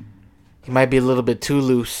 He might be a little bit too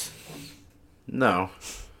loose. No.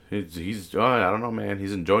 He's I don't know, man.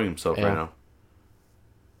 He's enjoying himself Yeah. right now.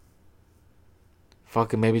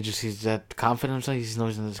 Fucking maybe just he's that confident. He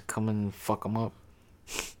knows he's just come and fuck him up.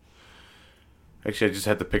 Actually, I just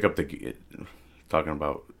had to pick up the... Talking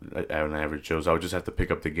about an Average Joe's, I would just have to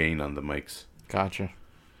pick up the gain on the mics. Gotcha.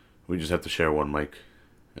 We just have to share one mic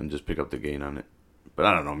and just pick up the gain on it. But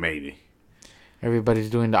I don't know, maybe. Everybody's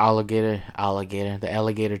doing the alligator, the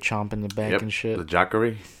alligator chomp in the back Yep, and shit. the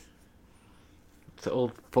Jacare. It's the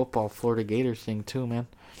old football Florida Gators thing too, man.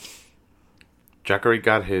 Jacare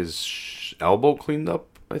got his elbow cleaned up.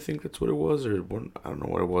 I think that's what it was. Or I don't know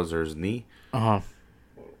what it was. Or his knee. Uh-huh.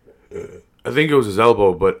 I think it was his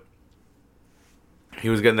elbow, but he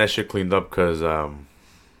was getting that shit cleaned up because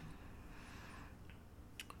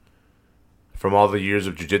from all the years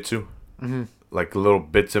of jiu-jitsu, like little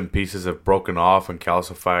bits and pieces have broken off and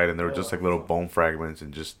calcified, and they were just like little bone fragments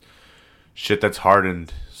and just shit that's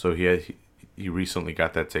hardened. So he recently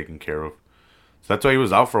got that taken care of. So that's why he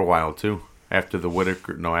was out for a while too. After the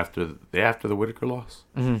Whitaker loss,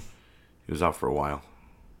 he was out for a while.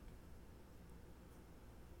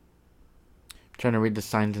 Trying to read the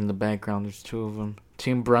signs in the background. There's 2 of them.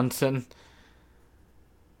 Team Brunson.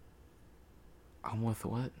 I'm with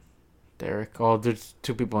what? Derek. Oh, there's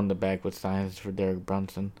 2 people in the back with signs for Derek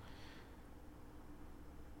Brunson.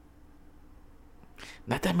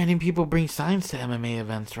 Not that many people bring signs to MMA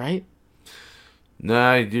events, right?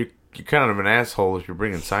 Nah, you're kind of an asshole if you're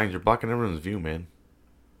bringing signs. You're blocking everyone's view, man.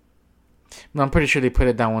 No, I'm pretty sure they put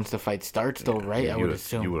it down once the fight starts, though, right? I would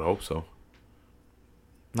assume. You would hope so.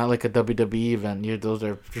 Not like a WWE event. Those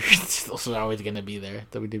are always gonna be there.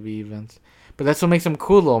 WWE events, but that's what makes them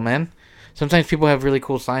cool, though, man. Sometimes people have really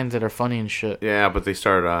cool signs that are funny and shit. Yeah, but they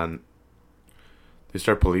start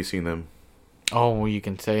policing them. Oh, well, you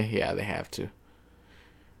can say, yeah, they have to.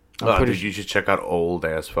 Dude, you should check out old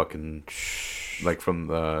ass fucking, like from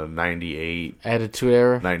the 98, Attitude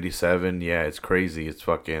Era. 97. Yeah, it's crazy. It's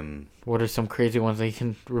fucking. What are some crazy ones that you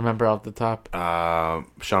can remember off the top?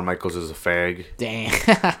 Shawn Michaels is a fag. Damn.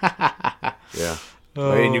 Yeah,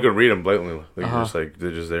 and you can read them blatantly.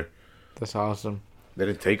 They're just there. That's awesome. They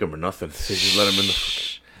didn't take him or nothing. They just let him in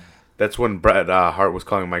the. That's when Bret Hart was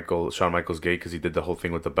calling Shawn Michaels gay because he did the whole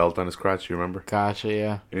thing with the belt on his crotch. You remember? Gotcha,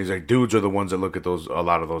 yeah. And he's like, dudes are the ones that look at a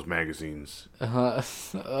lot of those magazines.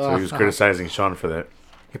 So he was criticizing Shawn for that.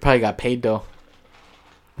 He probably got paid though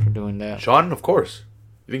for doing that. Shawn, of course.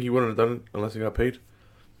 You think he wouldn't have done it unless he got paid?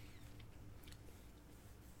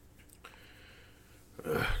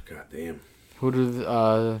 God damn. Who did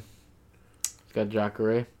got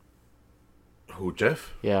Jacare? Who,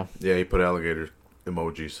 Jeff? Yeah. Yeah, he put alligator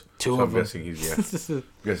emojis. Two so of them.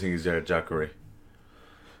 Guessing he's Jacare.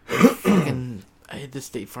 Fucking, I had the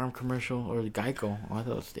State Farm commercial or the Geico. Oh, I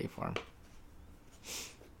thought it was State Farm.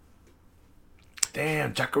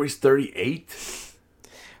 Damn, Jacare's 38.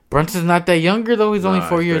 Brunson's not that younger though. He's only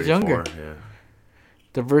 4 years 34, younger. Yeah.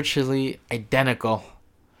 They're virtually identical,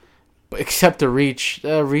 but except the reach.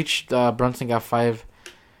 Brunson got 5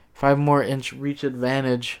 more inch reach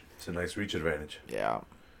advantage. It's a nice reach advantage. Yeah,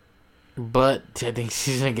 but I think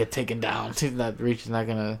he's gonna get taken down. Reach is not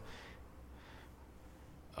gonna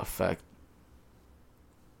affect.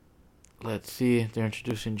 Let's see. They're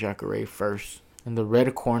introducing Jacare first in the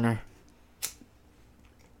red corner.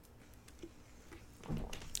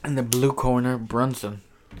 In the blue corner, Brunson.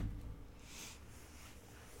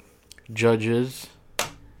 Judges.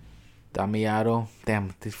 Damiano.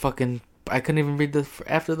 Damn, these fucking... I couldn't even read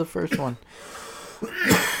after the first one.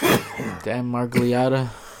 Damn, Margliata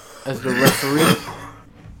as the referee.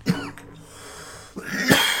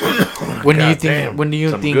 When do you think? When do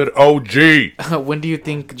you think? Good OG. When do you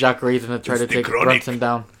think Jacare's gonna try to take Brunson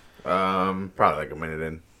down? Probably like a minute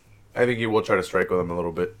in. I think he will try to strike with him a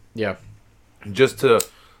little bit, Yeah. just to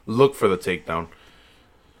look for the takedown.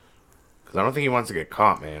 Because I don't think he wants to get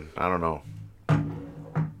caught, man. I don't know.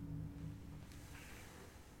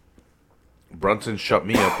 Brunson shut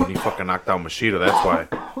me up when he fucking knocked out Machida. That's why.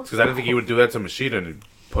 Because I didn't think he would do that to Machida and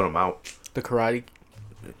put him out. The karate.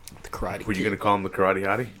 Were you gonna call him the Karate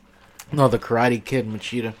Hottie? No, the Karate Kid,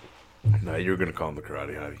 Machida. No, you were gonna call him the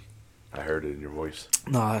Karate Hottie. I heard it in your voice.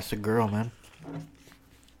 No, that's a girl, man.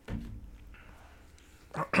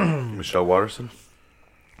 Michelle Watterson.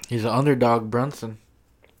 He's an underdog, Brunson.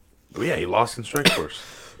 Oh, yeah, he lost in strike force.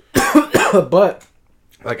 But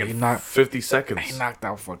Like in 50 seconds. he knocked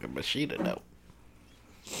out fucking Machida, though.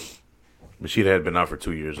 Machida had been out for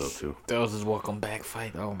 2 years, though, too. That was his welcome back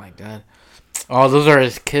fight. Oh, my God. Oh, those are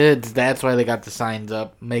his kids. That's why they got the signs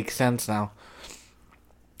up. Makes sense now.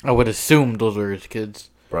 I would assume those were his kids.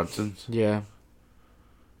 Brunson's? Yeah.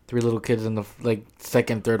 3 little kids in the, like,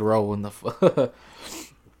 second, third row in the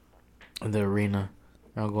in the arena.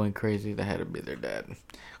 They're all going crazy. That had to be their dad.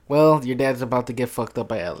 Well, your dad's about to get fucked up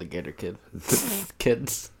by alligator kids.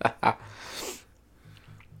 About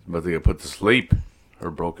to get put to sleep. Or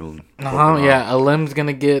broken. Yeah, a limb's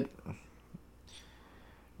gonna get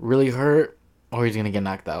really hurt, or he's gonna get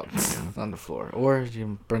knocked out on the floor, or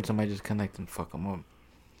Brunson might just connect and fuck him up.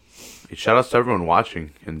 Hey, shout outs to everyone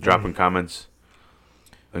watching and dropping comments.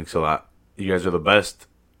 Thanks a lot. You guys are the best.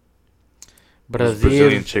 Those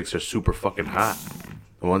Brazilian chicks are super fucking hot.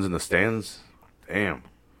 The ones in the stands, damn.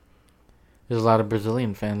 There's a lot of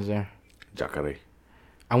Brazilian fans there. Jacare.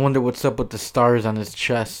 I wonder what's up with the stars on his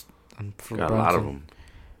chest. Got a lot of them.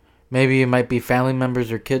 Maybe it might be family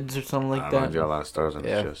members or kids or something like that. He's got a lot of stars on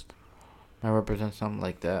his chest. Might represent something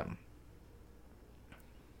like that.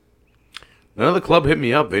 None of the club hit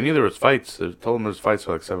me up. They knew there was fights. They told them there was fights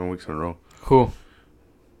for like 7 weeks in a row. Who?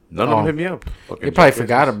 None of them hit me up. They probably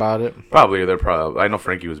forgot about it. Probably. I know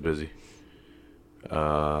Frankie was busy.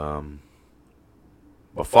 But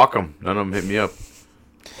fuck them. None of them hit me up.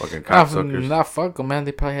 Fucking cocksuckers. Nah, fuck them, man.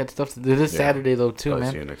 They probably had stuff to do. This Saturday, though, too, man.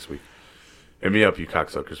 I'll see you next week. Hit me up, you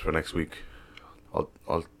cocksuckers, for next week. I'll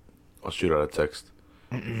shoot out a text.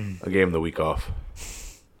 I gave him the week off.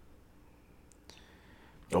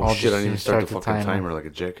 Oh, I'll shit, I didn't even start the fucking timer. timer like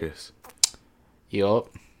a jackass. Yup.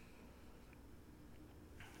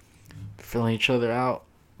 Filling each other out.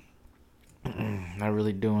 Not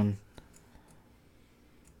really doing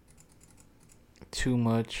too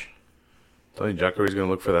much. Telling you, Jacare's gonna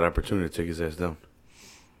look for that opportunity to take his ass down.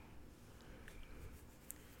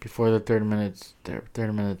 Before the 30 minutes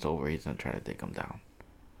over, he's gonna try to take him down.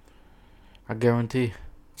 I guarantee.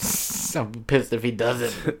 I'm pissed if he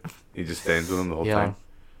doesn't. He just stands with him the whole time.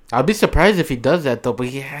 I'll be surprised if he does that though, but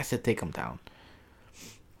he has to take him down.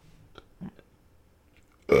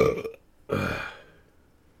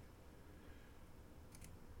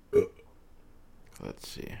 Let's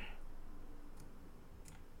see.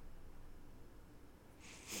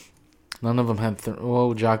 None of them had.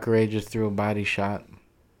 Jacare just threw a body shot.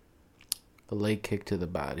 A leg kick to the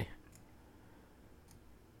body.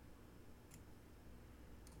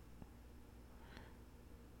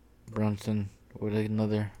 Brunson with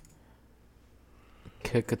another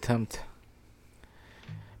kick attempt.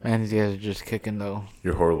 Man, these guys are just kicking though.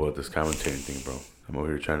 You're horrible at this commentating thing, bro. I'm over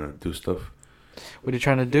here trying to do stuff. What are you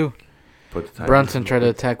trying to do? Put the time Brunson tried to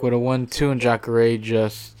attack with a 1-2, and Jacare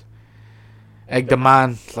just egged him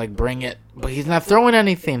on. It's like, bring it. But he's not throwing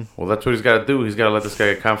anything. Well, that's what he's got to do. He's got to let this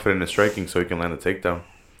guy get confident in striking so he can land a takedown.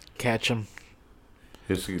 Catch him.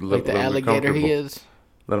 Just Like the alligator he is.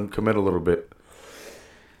 Let him commit a little bit.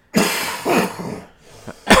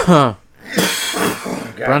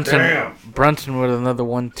 Brunson with another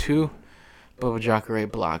 1-2, but Jacare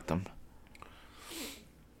blocked him.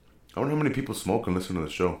 I wonder how many people smoke and listen to the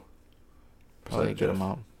show. Probably get him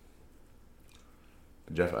out.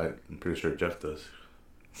 Jeff, I'm pretty sure Jeff does.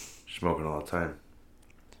 Smoking all the time.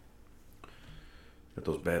 Got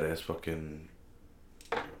those badass fucking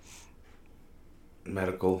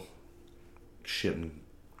medical shit in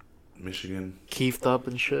Michigan. Keefed up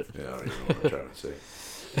and shit. Yeah, I don't even know what I'm trying to say.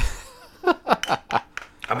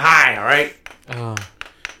 I'm high, alright?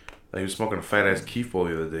 He was smoking a fat ass keef bowl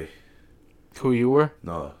the other day. Who you were?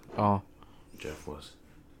 No. Oh. Jeff was.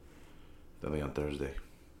 Definitely on Thursday.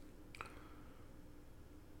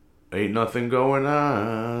 Ain't nothing going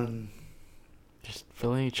on. Just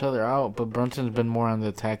filling each other out, but Brunson's been more on the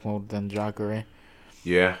attack mode than Jacare.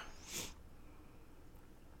 Yeah.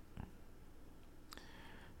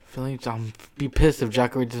 I'm be pissed if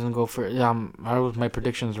Jacare doesn't go for my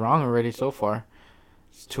prediction's wrong already so far.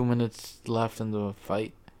 It's 2 minutes left in the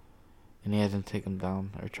fight, and he hasn't taken him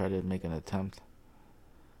down or tried to make an attempt.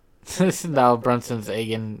 Now Brunson's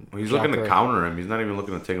egging. He's looking to counter him. He's not even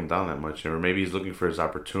looking to take him down that much. Or maybe he's looking for his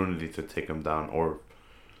opportunity to take him down or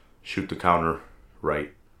shoot the counter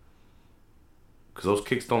right. Because those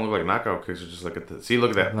kicks don't look like knockout kicks. It's just like look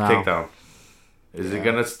at that takedown. Is it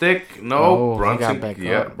gonna stick? No, oh, Brunson. Got back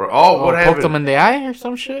up. What happened? Poked him in the eye or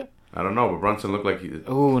some shit. I don't know, but Brunson looked like he.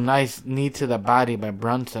 Ooh, nice knee to the body by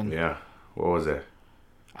Brunson. Yeah. What was that?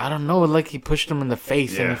 I don't know. Like he pushed him in the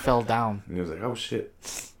face and he fell down. And he was like, "Oh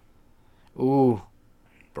shit." Ooh.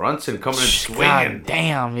 Brunson coming in swinging. God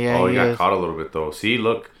damn, yeah. Oh, he got caught a little bit though. See,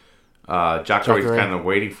 look, Jacare's kind of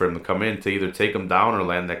waiting for him to come in to either take him down or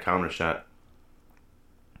land that counter shot.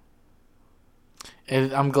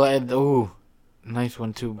 And I'm glad. Ooh, nice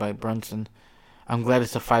one too by Brunson. I'm glad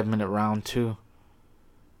it's a 5-minute round too.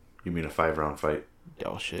 You mean a 5-round fight?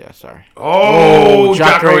 Oh shit! Yeah, sorry. Oh,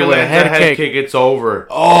 Jacare lands a head kick. It's over.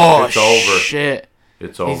 Oh, it's over. Shit!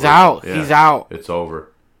 It's over. He's out. Yeah. He's out. It's over.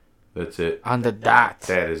 That's it. On the dot.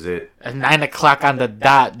 That is it. At 9 o'clock on the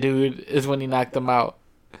dot, dude, is when he knocked him out.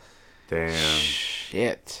 Damn.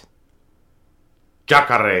 Shit.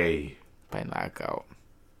 Jacare. By knockout.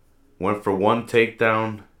 Went for one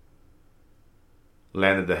takedown.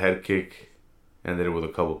 Landed the head kick. Ended it with a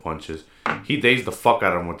couple punches. He dazed the fuck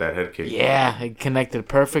out of him with that head kick. Yeah, it connected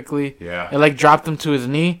perfectly. Yeah. It like dropped him to his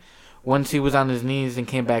knee. Once he was on his knees and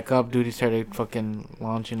came back up, dude, he started fucking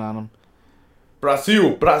launching on him.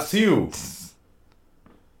 Brazil.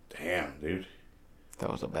 Damn, dude. That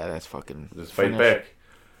was a badass fucking Just fight back.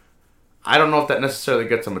 I don't know if that necessarily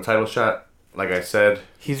gets him a title shot. Like I said.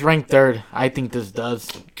 He's ranked 3rd. I think this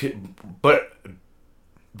does. But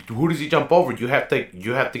who does he jump over? You have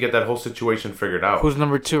to get that whole situation figured out. Who's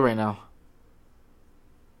number 2 right now?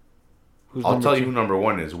 I'll tell you who number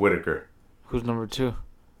 1 is. Whitaker. Who's number 2?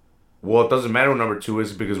 Well, it doesn't matter who number 2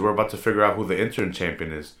 is because we're about to figure out who the interim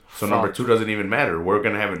champion is. So number 2 doesn't even matter. We're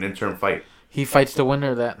going to have an interim fight. He fights the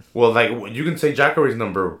winner of that. Well, like, you can say Jacare's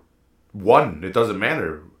number 1. It doesn't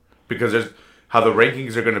matter. Because there's how the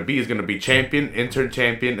rankings are going to be is going to be champion, interim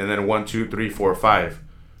champion, and then 1, 2, 3, 4, 5.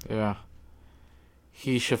 Yeah.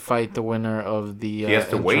 He should fight the winner of the he has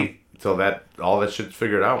to wait until all that shit's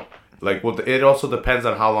figured out. Like, well, it also depends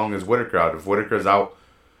on how long is Whitaker out. If Whitaker's out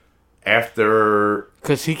after...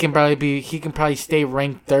 Because he can probably stay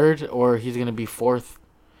ranked 3rd, or he's going to be 4th.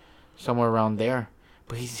 Somewhere around there.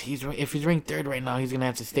 But if he's ranked 3rd right now, he's going to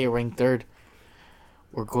have to stay ranked 3rd.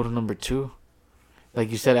 Or go to number 2. Like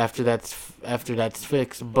you said, after that's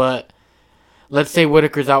fixed. But let's say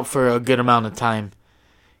Whitaker's out for a good amount of time.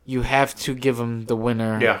 You have to give him the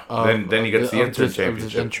winner. Yeah, then he gets the interim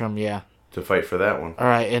championship. Interim, yeah. To fight for that one. All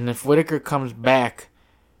right, and if Whitaker comes back,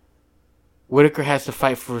 Whitaker has to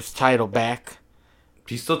fight for his title back.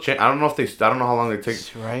 He's still. I don't know how long they take.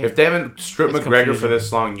 Right. If they haven't stripped McGregor confusing. for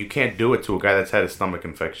this long, you can't do it to a guy that's had a stomach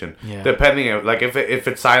infection. Yeah. Depending on, like, if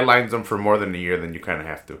it sidelines him for more than a year, then you kind of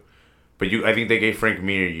have to. But I think they gave Frank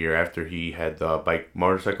Mir a year after he had the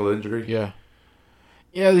motorcycle injury. Yeah.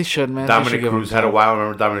 Yeah, they should, man. Dominic Cruz had a while.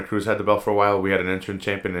 Remember, Dominic Cruz had the belt for a while. We had an interim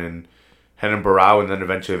champion in Renan Barão, and then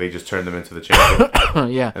eventually they just turned him into the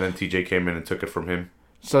champion. Yeah. And then TJ came in and took it from him.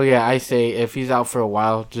 So yeah, I say if he's out for a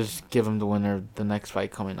while, just give him the winner of the next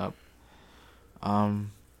fight coming up.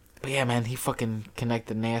 But yeah, man, he fucking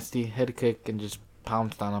connected nasty head kick and just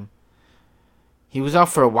pounced on him. He was out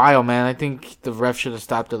for a while, man. I think the ref should have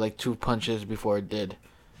stopped at like 2 punches before it did.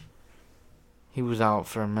 He was out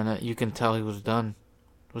for a minute. You can tell he was done.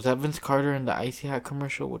 Was that Vince Carter in the Icy Hot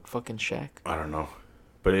commercial with fucking Shaq? I don't know.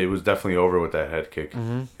 But it was definitely over with that head kick.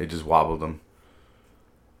 Mm-hmm. It just wobbled him.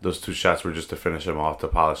 Those 2 shots were just to finish him off, to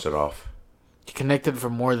polish it off. He connected for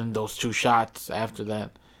more than those 2 shots after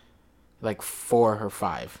that. Like 4 or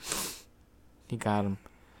 5. He got him.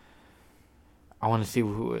 I want to see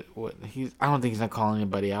what he's. I don't think he's not calling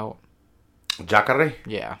anybody out. Jacare?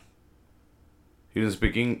 Yeah. He doesn't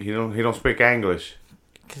speak. He don't speak English.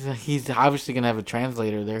 Because he's obviously gonna have a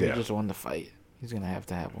translator there. Yeah. He just won the fight. He's gonna have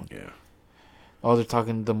to have one. Yeah. Oh, they're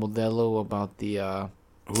talking to Modelo about the.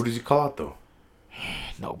 Who does he call out though?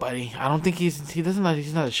 Nobody. I don't think he's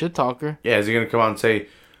not a shit talker. Yeah, is he gonna come out and say,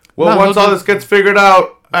 "Well, No, once all this gets figured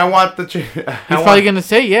out, I want the." He's probably gonna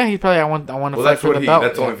say, yeah. He's probably I want to Well, fight that's for what the belt.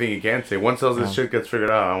 That's the only thing he can say. Once all this shit gets figured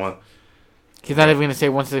out, I want. He's not even gonna say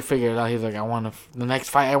once they figure it out. He's like, I want the next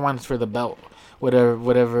fight I want is for the belt,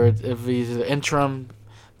 whatever. If he's the interim,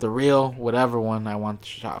 the real, whatever one, I want the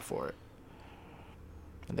shot for it.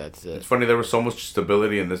 And that's it. It's funny there was so much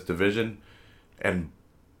stability in this division, and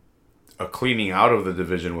a cleaning out of the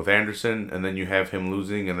division with Anderson, and then you have him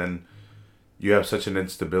losing, and then you have such an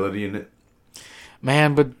instability in it.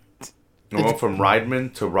 Man, but You went from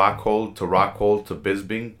Riedman to Rockhold to Rockhold to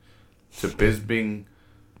Bisping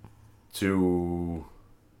to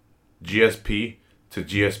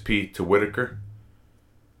GSP to Whitaker.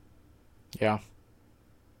 yeah.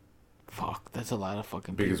 Fuck, that's a lot of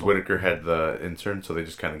fucking Because people. Whitaker had the intern, so they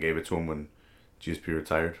just kind of gave it to him when GSP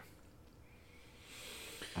retired.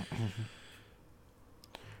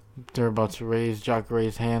 They're about to raise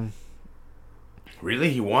Jacare's hand, Really?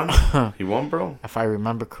 He won? He won, bro? if I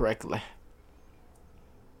remember correctly.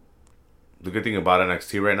 The good thing about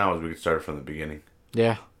NXT right now is we can start from the beginning.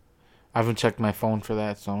 Yeah. I haven't checked my phone for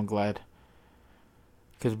that, so I'm glad.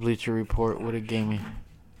 Because Bleacher Report would have gave me.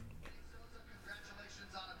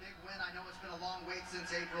 Congratulations on a big win. I know it's been a long wait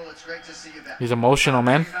since April. It's great to see you back. He's emotional,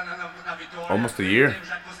 man. Almost a year.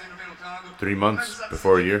 3 months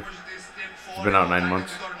before a year. He's been out 9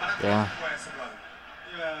 months. Yeah.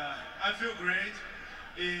 Yeah, I feel great.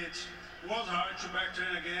 It was hard to back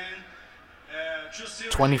train again.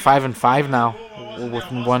 25-5 now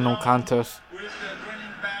with one no contest. With the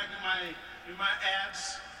training bag in my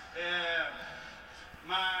abs.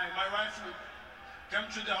 My wife would come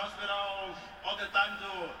to the hospital all the time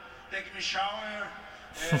to take me shower.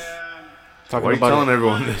 Talking Why are you about telling it.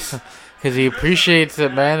 everyone this? Because he appreciates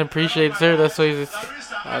it, man. Appreciates her. That's why he's.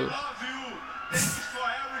 Larissa, I love you. Thanks for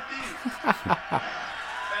everything.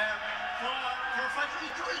 For fighting,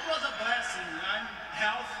 it was a blessing. I'm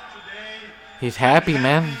healthy today. He's happy,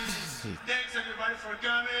 man. Thanks everybody for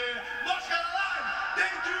coming. Mosca alive.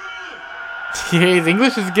 Thank you. His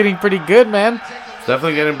English is getting pretty good, man. It's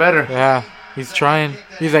definitely getting better. Yeah, he's trying.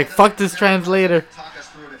 He's like, fuck this translator. Talk us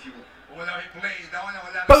through it if you will.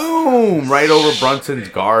 Boom! Right over Brunson's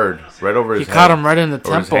guard. Right over his He head. caught him right in the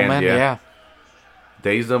Or his temple, hand, man. yeah. Yeah.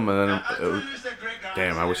 Dazed him, and then...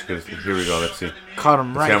 damn, I wish I could... Here we go, let's see. Caught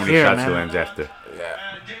him Let's see right how many here, shots he man. lands after.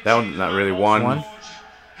 That one, not really. One.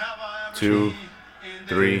 2,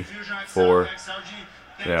 3, 4.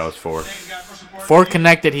 Yeah, it was 4. 4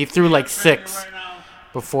 connected. He threw like 6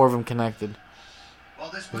 before of them connected.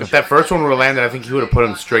 If that first one would have landed, I think he would have put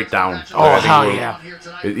him straight down. Oh, I think hell he would've-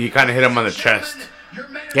 yeah. He kind of hit him on the chest.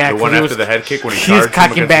 Yeah, The 'cause one he after was, the head kick when he he was charged him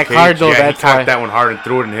cocking against back the cage. hard, though, Yeah, that's he cocked why. that one hard and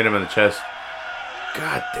threw it and hit him in the chest.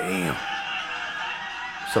 God damn.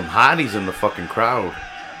 Some hotties in the fucking crowd.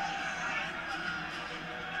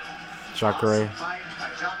 Jacare.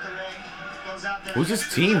 Who's his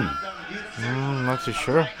team? I'm not too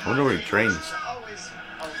sure. I wonder where he trains.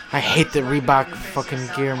 I hate the Reebok fucking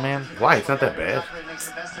gear, man. Why? It's not that bad.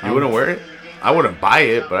 You wouldn't wear it? I wouldn't buy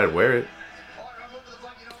it, but I'd wear it.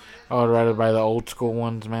 I would rather buy the old school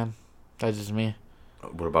ones, man. That's just me.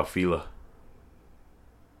 What about Fila?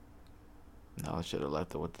 No, I should have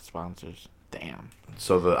left it with the sponsors. Damn.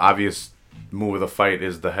 So the obvious move of the fight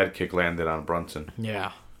is the head kick landed on Brunson.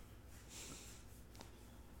 Yeah.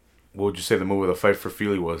 What would you say the move of the fight for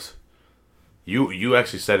Feely was? You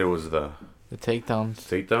actually said it was the The takedowns.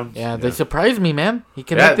 takedown? Yeah, they surprised me, man. He Yeah,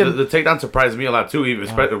 connected. the takedown surprised me a lot too.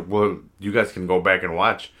 Even well, you guys can go back and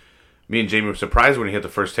watch. Me and Jamie were surprised when he hit the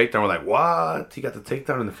first takedown. We're like, "What? He got the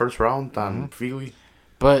takedown in the first round on Feely,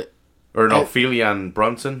 but or no, Uh, Feely on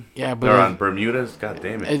Brunson? yeah, but or on Bermudez. God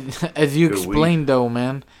damn it! as you Good explained, though,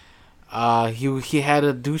 man, He had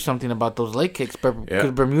to do something about those leg kicks, because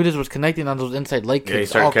Yeah. Bermudez was connecting on those inside leg Yeah, he kicks.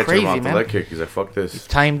 started All catching crazy, him off man. the leg kick. He's like, fuck this. He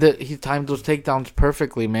timed those takedowns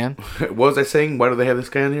perfectly, man. What was I saying? Why do they have this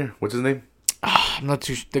guy in here? What's his name? I'm not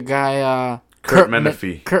too the guy Kurt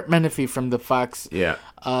Menefee. Kurt Menefee from the Fox Yeah.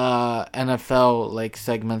 NFL like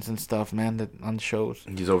segments and stuff, man, that on shows.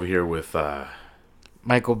 He's over here with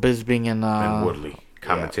Michael Bisping and Woodley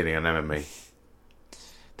commentating on MMA.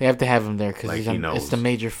 They have to have him there because Like he knows. it's the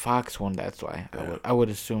major Fox one. That's why I would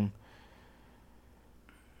assume.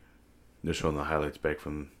 They're showing the highlights back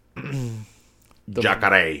from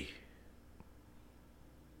Jacare.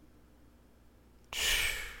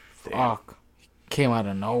 Fuck, came out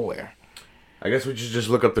of nowhere. I guess we should just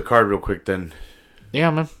look up the card real quick then.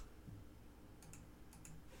 Yeah, man.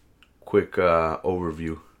 Quick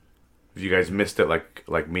overview. If you guys missed it,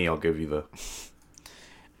 like me, I'll give you the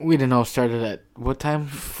We didn't know it started at what time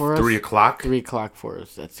for us? 3 o'clock. 3 o'clock for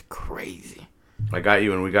us. That's crazy. I got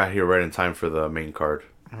you, and we got here right in time for the main card.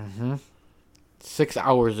 6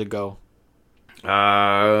 hours ago.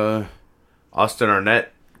 Austin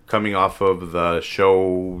Arnett, coming off of the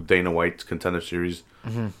show Dana White's Contender Series,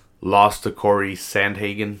 lost to Corey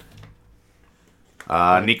Sandhagen.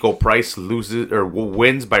 Nico Price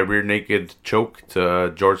wins by rear naked choke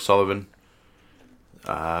to George Sullivan.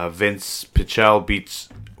 Vince Pichel beats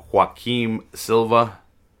Joaquim Silva.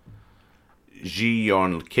 Ji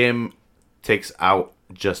Yeon Kim takes out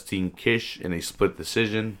Justine Kish in a split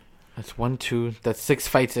decision. That's 1, 2. That's 6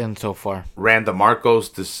 fights in so far. Randa Marcos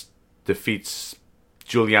defeats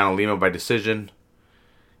Juliana Lima by decision.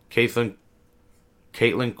 Caitlin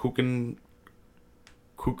Kukugan?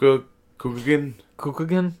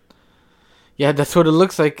 Yeah, that's what it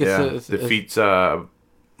looks like. Defeats Mara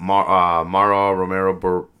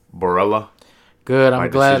Romero Borella. Good. by I'm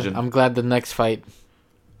glad. decision. I'm glad the next fight.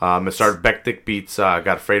 Masard Bektik beats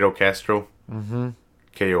Godfredo Castro.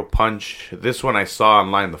 KO punch. This one I saw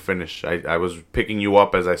online, the finish. I was picking you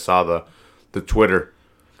up as I saw the Twitter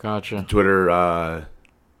Gotcha.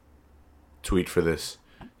 tweet for this.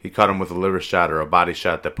 He caught him with a liver shot or a body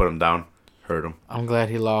shot that put him down. Hurt him. I'm glad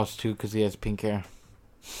he lost too because he has pink hair.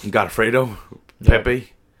 Godfredo,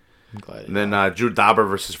 Pepe. I'm glad. And then Drew Dauber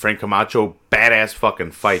versus Frank Camacho. Badass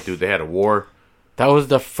fucking fight, dude. They had a war. That was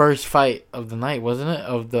the first fight of the night, wasn't it?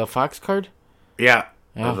 Of the Fox card? Yeah.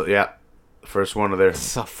 Yeah. Yeah. First one of there.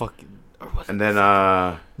 It's a fucking... Or was And it? then,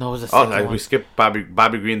 No, it was the second one. we skipped Bobby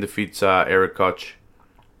Green defeats Eric Koch.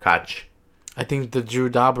 I think the Drew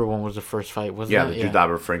Dauber one was the first fight, wasn't Yeah, it? the Drew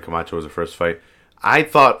Dauber Frank Camacho was the first fight. I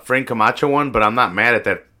thought Frank Camacho won, but I'm not mad at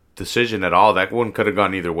that decision at all. That one could have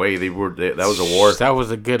gone either way. That was a war. That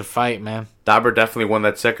was a good fight, man. Dauber definitely won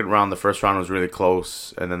that second round. The first round was really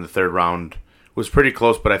close, and then the third round was pretty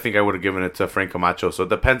close, but I think I would have given it to Frank Camacho. So it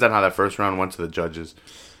depends on how that first round went to the judges.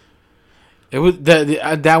 It was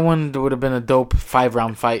that one would have been a dope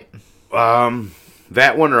 5-round fight.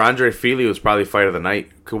 That one or Andre Fili was probably fight of the night.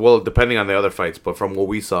 Well, depending on the other fights, but from what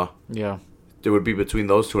we saw, Yeah. it would be between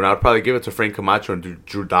those two, and I would probably give it to Frank Camacho and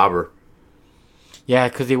Drew Dauber. Yeah,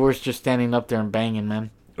 because they were just standing up there and banging,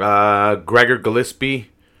 man. Gregor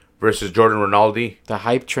Gillespie versus Jordan Rinaldi. The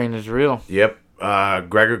hype train is real. Yep.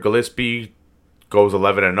 Gregor Gillespie goes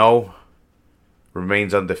 11-0,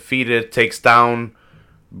 remains undefeated, takes down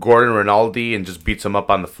Gordon Rinaldi and just beats him up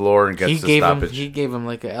on the floor and gets the stoppage. He gave him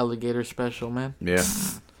like an alligator special, man. Yeah.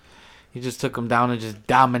 He just took him down and just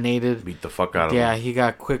dominated. Beat the fuck out of him. Yeah, he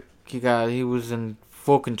got quick. He was in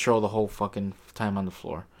full control the whole fucking time on the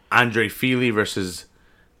floor. Andre Fili versus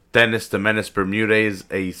Dennis the Menace Bermudez,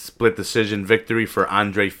 a split decision victory for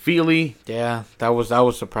Andre Fili. Yeah, I was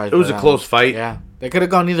surprised. It was by a that close one. fight. Yeah, they could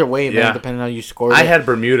have gone either way, man, Yeah. depending on how you scored. I it. had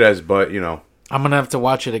Bermudez, but, you know, I'm gonna have to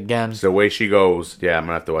watch it again. it's the way she goes. Yeah, I'm going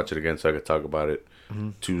to have to watch it again so I can talk about it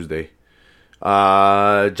Tuesday.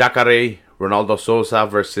 Jacare Ronaldo Sosa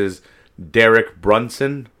versus Derek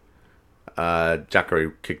Brunson.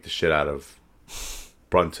 Jacare kicked the shit out of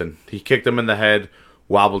Brunson. He kicked him in the head,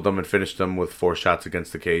 wobbled him, and finished him with 4 shots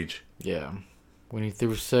against the cage. Yeah, when he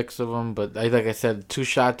threw 6 of them, but like I said, 2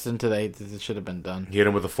 shots into the 8, it should have been done. He hit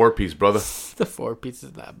him with a 4-piece, brother. The 4-piece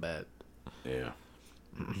is not bad. Yeah.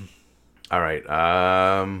 All right.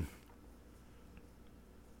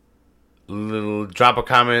 Drop a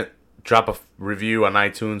comment, drop a review on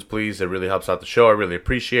iTunes, please. It really helps out the show. I really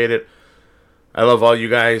appreciate it. I love all you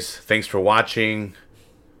guys. Thanks for watching.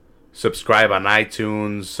 Subscribe on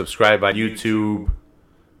iTunes. Subscribe on YouTube.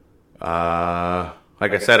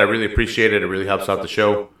 Like I said, I really appreciate it. It really helps out the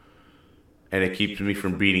show. And it keeps me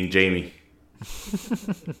from beating Jamie.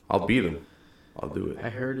 I'll beat him. I'll do it. I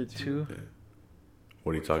heard it too.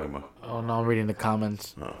 What are you talking about? Oh no, I'm reading the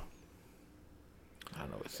comments. Oh. I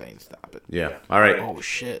don't know. was saying stop it. Yeah. All right. Oh,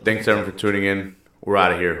 shit. Thanks, everyone, for tuning in. We're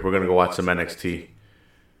out of here. We're going to go watch some NXT.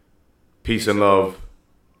 Peace and love.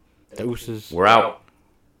 Deuces. We're out.